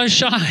I was so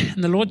shy,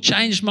 and the Lord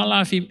changed my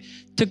life. He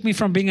took me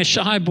from being a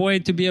shy boy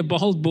to be a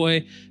bold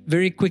boy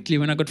very quickly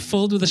when I got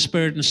filled with the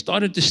Spirit and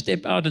started to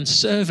step out and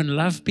serve and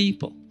love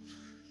people.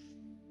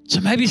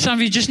 So maybe some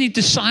of you just need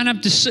to sign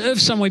up to serve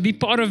somewhere, be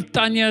part of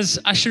Tanya's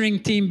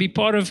ushering team, be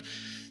part of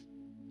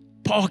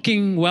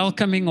parking,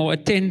 welcoming, or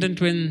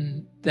attendant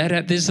when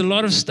that. There's a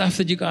lot of stuff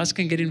that you guys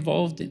can get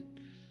involved in.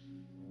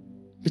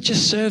 But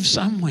just serve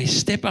somewhere.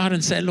 Step out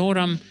and say, Lord,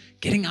 I'm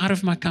getting out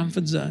of my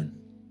comfort zone.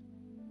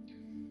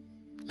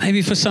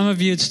 Maybe for some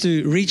of you, it's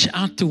to reach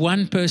out to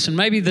one person.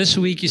 Maybe this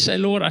week you say,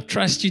 Lord, I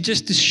trust you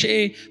just to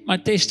share my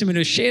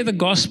testimony, or share the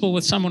gospel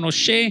with someone, or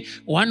share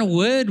one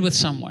word with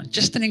someone.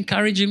 Just an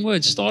encouraging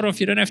word. Start off.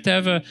 You don't have to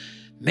have a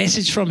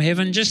message from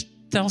heaven. Just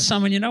tell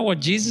someone, you know what?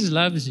 Jesus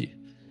loves you.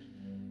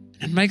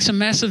 It makes a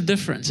massive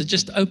difference. It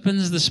just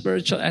opens the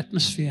spiritual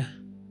atmosphere.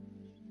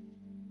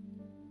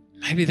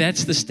 Maybe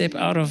that's the step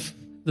out of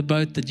the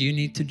boat that you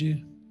need to do.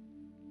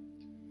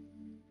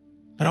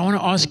 But I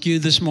want to ask you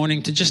this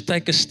morning to just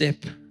take a step,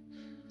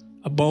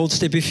 a bold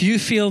step. If you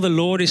feel the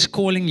Lord is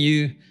calling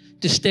you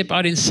to step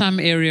out in some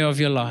area of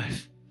your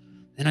life,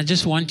 then I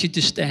just want you to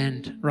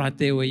stand right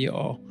there where you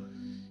are.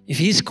 If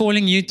He's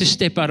calling you to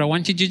step out, I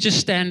want you to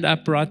just stand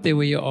up right there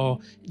where you are,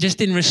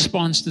 just in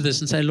response to this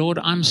and say, Lord,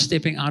 I'm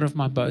stepping out of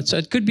my boat. So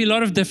it could be a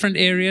lot of different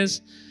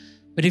areas,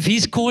 but if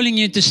He's calling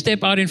you to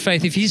step out in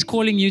faith, if He's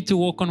calling you to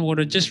walk on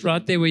water, just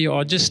right there where you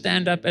are, just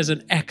stand up as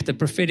an act, a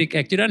prophetic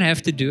act. You don't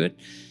have to do it.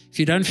 If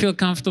you don't feel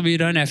comfortable, you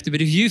don't have to.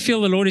 But if you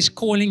feel the Lord is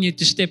calling you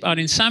to step out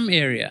in some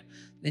area,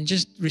 then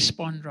just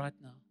respond right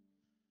now.